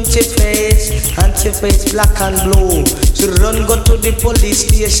thumped her in she face, and she face black and blue. She run go to the police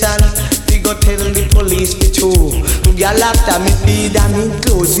station. We go tell the police the truth. Girl after me feed and me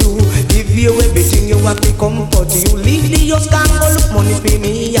close you. Give you everything you have to comfort you. Leave the house can go look money for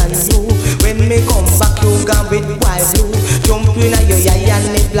me and you. When me come back you gone with white blue. Jump in a your yaya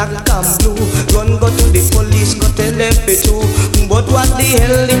and the black and blue. Run go to the police, go tell them the truth. But what the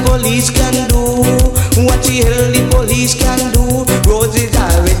hell the police can do? What the hell the police can do? Roses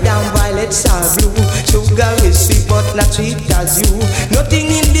are red and violets are blue. Sugar is sweet but not sweet as you.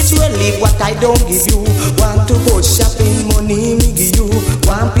 Nothing in this world leave what I don't give you. Want to go shopping, money me give you.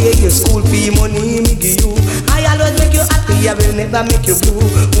 Want pay your school fee, money me give you. I always make you happy the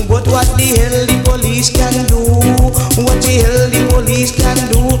blue. But what the hell the police can do? What the hell the police can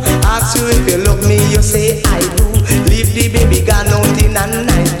do? Ask you if you love me, you say I do. Leave the baby gun out in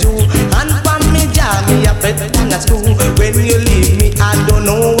and I do. And from me jam me a pet and a school. When you leave me, I don't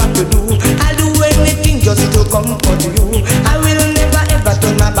know what to do. I'll do anything just to comfort you. I will never ever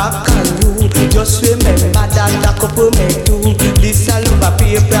turn my back on you. Just remember that a couple make two. This a love a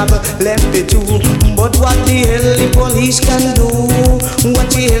paper left it too. But what the hell the police can do? What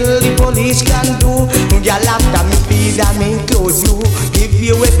the hell the police can do? Y'all after me feed and me clothe you. Give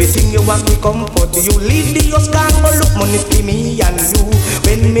you everything you want, me comfort you. Leave the house gone, but look money for me and you.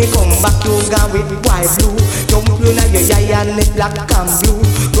 When me come back, you gone with white blue. Jump you now your eye and it black and blue.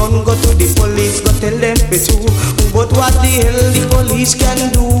 Run go to the police, go tell them it's true. But what the hell the police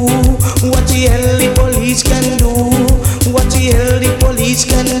can do? What the hell the police can do? What the hell the police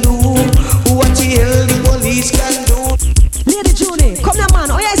can do? What the hell the police can do? Lady Junie, come here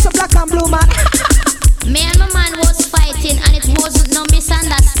man, oh yeah, it's a black and blue man. Me and my man was fighting and it wasn't no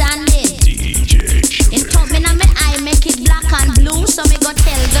misunderstanding. It told me now me eye make it black and blue, so me go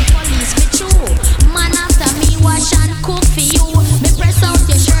tell the police be true. Man after me wash and cook for you. Me press out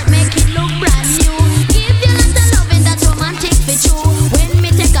your shirt, make it look brand new. Give you lots of loving that's romantic for true. When me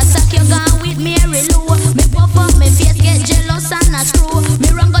take a sack, you gone with Mary Lou. Me puff up my face, get jealous and a screw. Me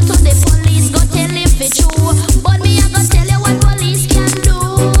run go to the police, go tell him for true. But me I go tell you what police can do.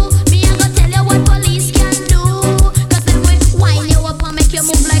 Me I go tell you what police can do. Cause them will wind you up and make you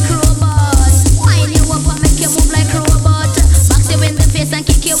move like robot. Wind you up and make you move like robot. Box you in the face and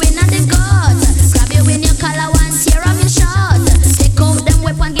kick you in the gut. Grab you in your collar and tear off your shirt. Take out them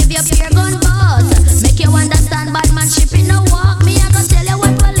weapon, give you pure gun butt. Make you understand bad man ship in a walk. Me I go tell you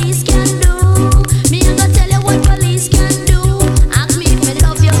what police can do. Me I go tell you what police can do. Ask me if me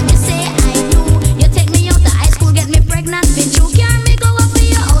love you, me say I do. You take me out to high school, get me pregnant with you. Carry me go up for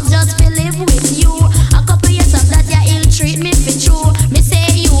your house just to live with you. A couple years of that you ill treat me for true. Me say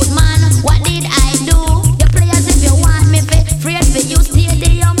youth man, what did I do? You play as if you want me for afraid for you.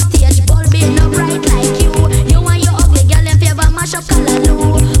 Stadium stage, ball be no bright like you. You and your ugly girl in favor mash up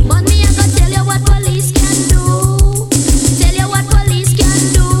Callaloo. But me I go tell you what police can do. Tell you what police can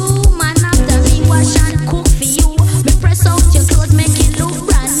do. Man after me wash and cook for you. Me press out your clothes, make it look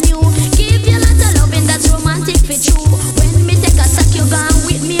brand new. Give you lots of loving that's romantic for true. When me take a sack, you gone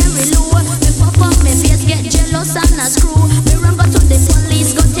with Mary Lou. Me puff up my face, get jealous and a screw. Me run go to the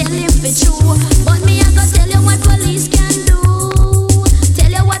police, go tell him for true. But me I go tell you what police can do.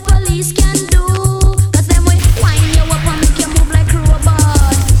 Tell you what police can do. Cause them will wind you up and make you move like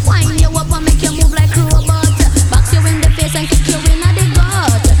robot. Wind you up and make you move like robot. Box you in the face and kick you in the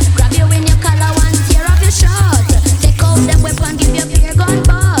gut. Grab you in your collar and tear off your shirt. Take out them weapon, give you pure gun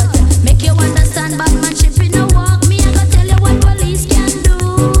butt. Make you understand bad man ship in a walk. Me I go tell you what police can do.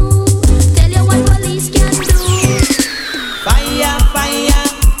 Tell you what police can do. Fire, fire,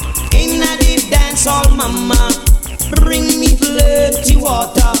 inna the dancehall, mama. Bring me plenty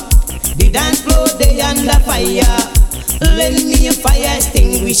water. The dance floor they under fire. Lend me a fire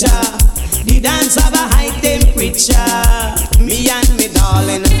extinguisher. The dance have a high temperature. Me and me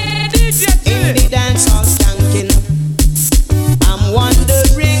darling in the dancehall skanking. I'm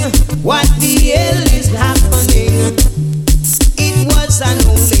wondering what the hell is happening. It was an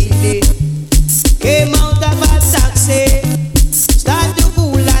old lady came out of a taxi, start to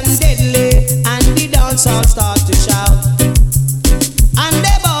cool and deadly, and the dancehall start to shout. And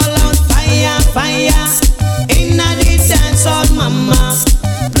they ball on fire, fire, inna the dancehall, mama.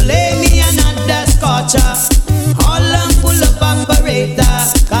 Play me another scotcher, all and pull up operator.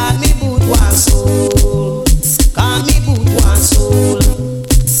 Call me boot one soul, call me boot one soul.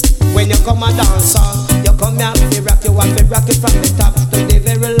 When you come a dancehall, you come here to rock, you want to rock it from the top to the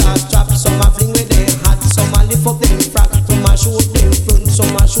very last drop. Some a fling with them hot, some a lift up them frack, some a show them front,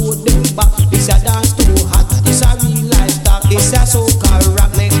 some a show them back. This a dance too hot, this a real lifestyle. This a soca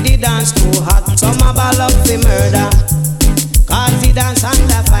rock, make the dance too hot. Some a ball up the murder, cause the dance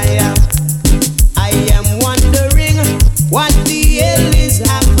under fire. I am wondering what the hell is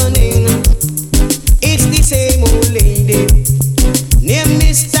happening. It's the same old lady, name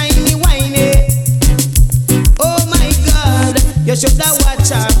Miss Tiny Whiny. Oh my God, you should have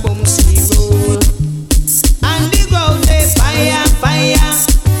watched her boomsy roll. And the ground is fire, fire,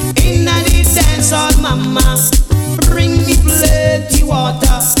 inna the dancehall, mama. Bring me plenty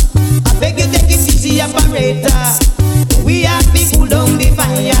water. I beg you take it easy, operator. We have to cool down the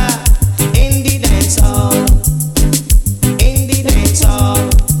fire.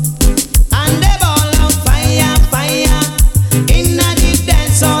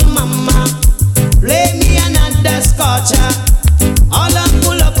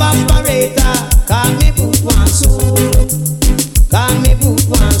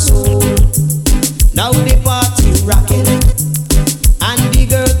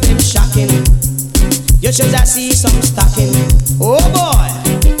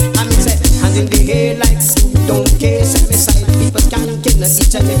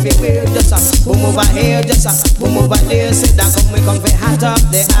 over here, just a boom over there. Say that come fi hot up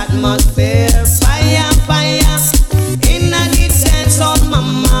the atmosphere. Fire, fire, inna the dance hall,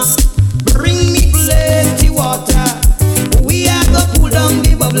 mama. Bring me plenty water. We are go pull down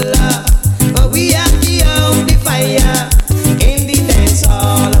the bubbler. We are the out the fire in the dance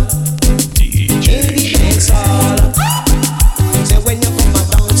hall. In the dance hall. Say when you come a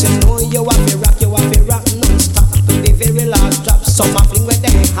dance, you know you have to rock non-stop to the very last drop. Some a fling with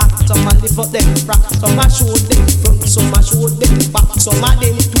them hot, some a lift up them rock, some a show them front, some a show them back, some a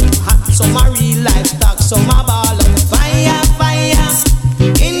them too hot, some a real life.